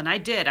Ferris wheel. And I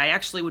did. I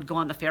actually would go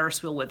on the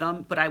Ferris wheel with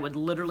them, but I would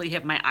literally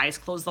have my eyes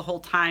closed the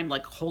whole time,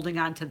 like holding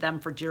on to them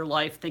for dear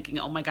life, thinking,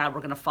 oh my God, we're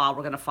going to fall,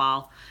 we're going to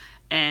fall.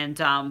 And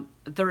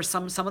there were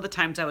some of the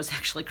times I was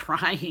actually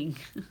crying,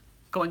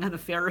 going on the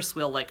Ferris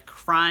wheel, like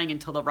crying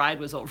until the ride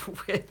was over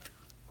with.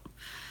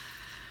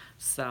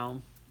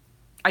 So.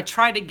 I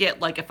try to get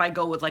like if I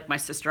go with like my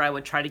sister, I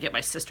would try to get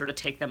my sister to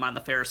take them on the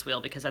Ferris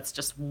wheel because that's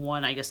just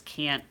one I just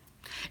can't.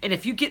 And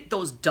if you get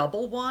those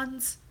double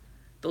ones,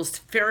 those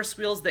Ferris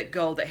wheels that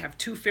have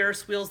two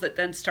Ferris wheels that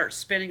then start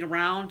spinning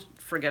around,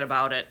 forget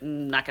about it.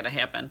 Not gonna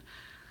happen.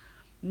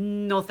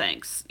 No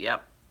thanks.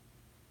 Yep.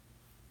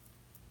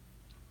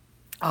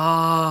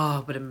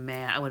 Oh, but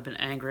man, I would have been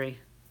angry.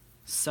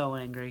 So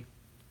angry.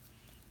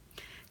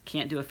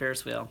 Can't do a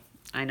Ferris wheel.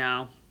 I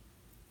know.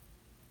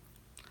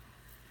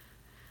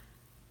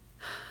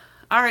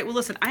 All right, well,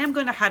 listen, I am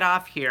going to head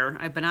off here.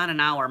 I've been on an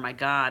hour. My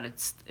God,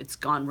 it's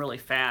gone really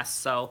fast.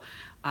 So,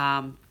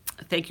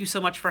 thank you so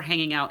much for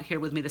hanging out here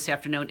with me this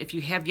afternoon. If you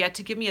have yet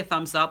to give me a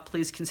thumbs up,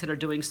 please consider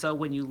doing so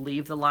when you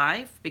leave the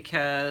live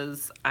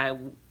because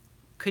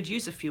could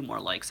use a few more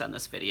likes on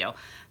this video.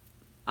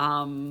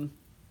 Um,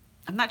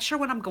 I'm not sure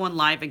when I'm going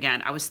live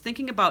again. I was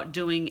thinking about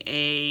doing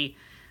a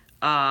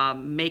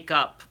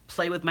makeup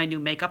play with my new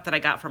makeup that I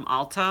got from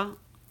Alta.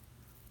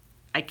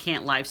 I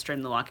can't live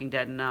stream The Walking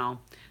Dead now.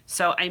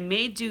 So I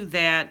may do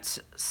that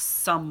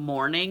some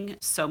morning.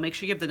 So make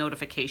sure you have the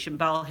notification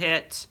bell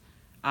hit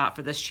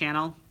for this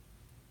channel.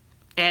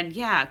 And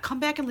yeah, come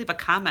back and leave a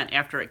comment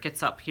after it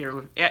gets up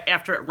here,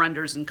 after it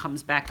renders and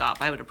comes back up.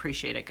 I would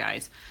appreciate it,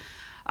 guys.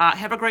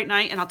 Have a great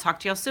night, and I'll talk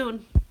to y'all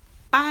soon.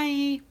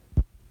 Bye.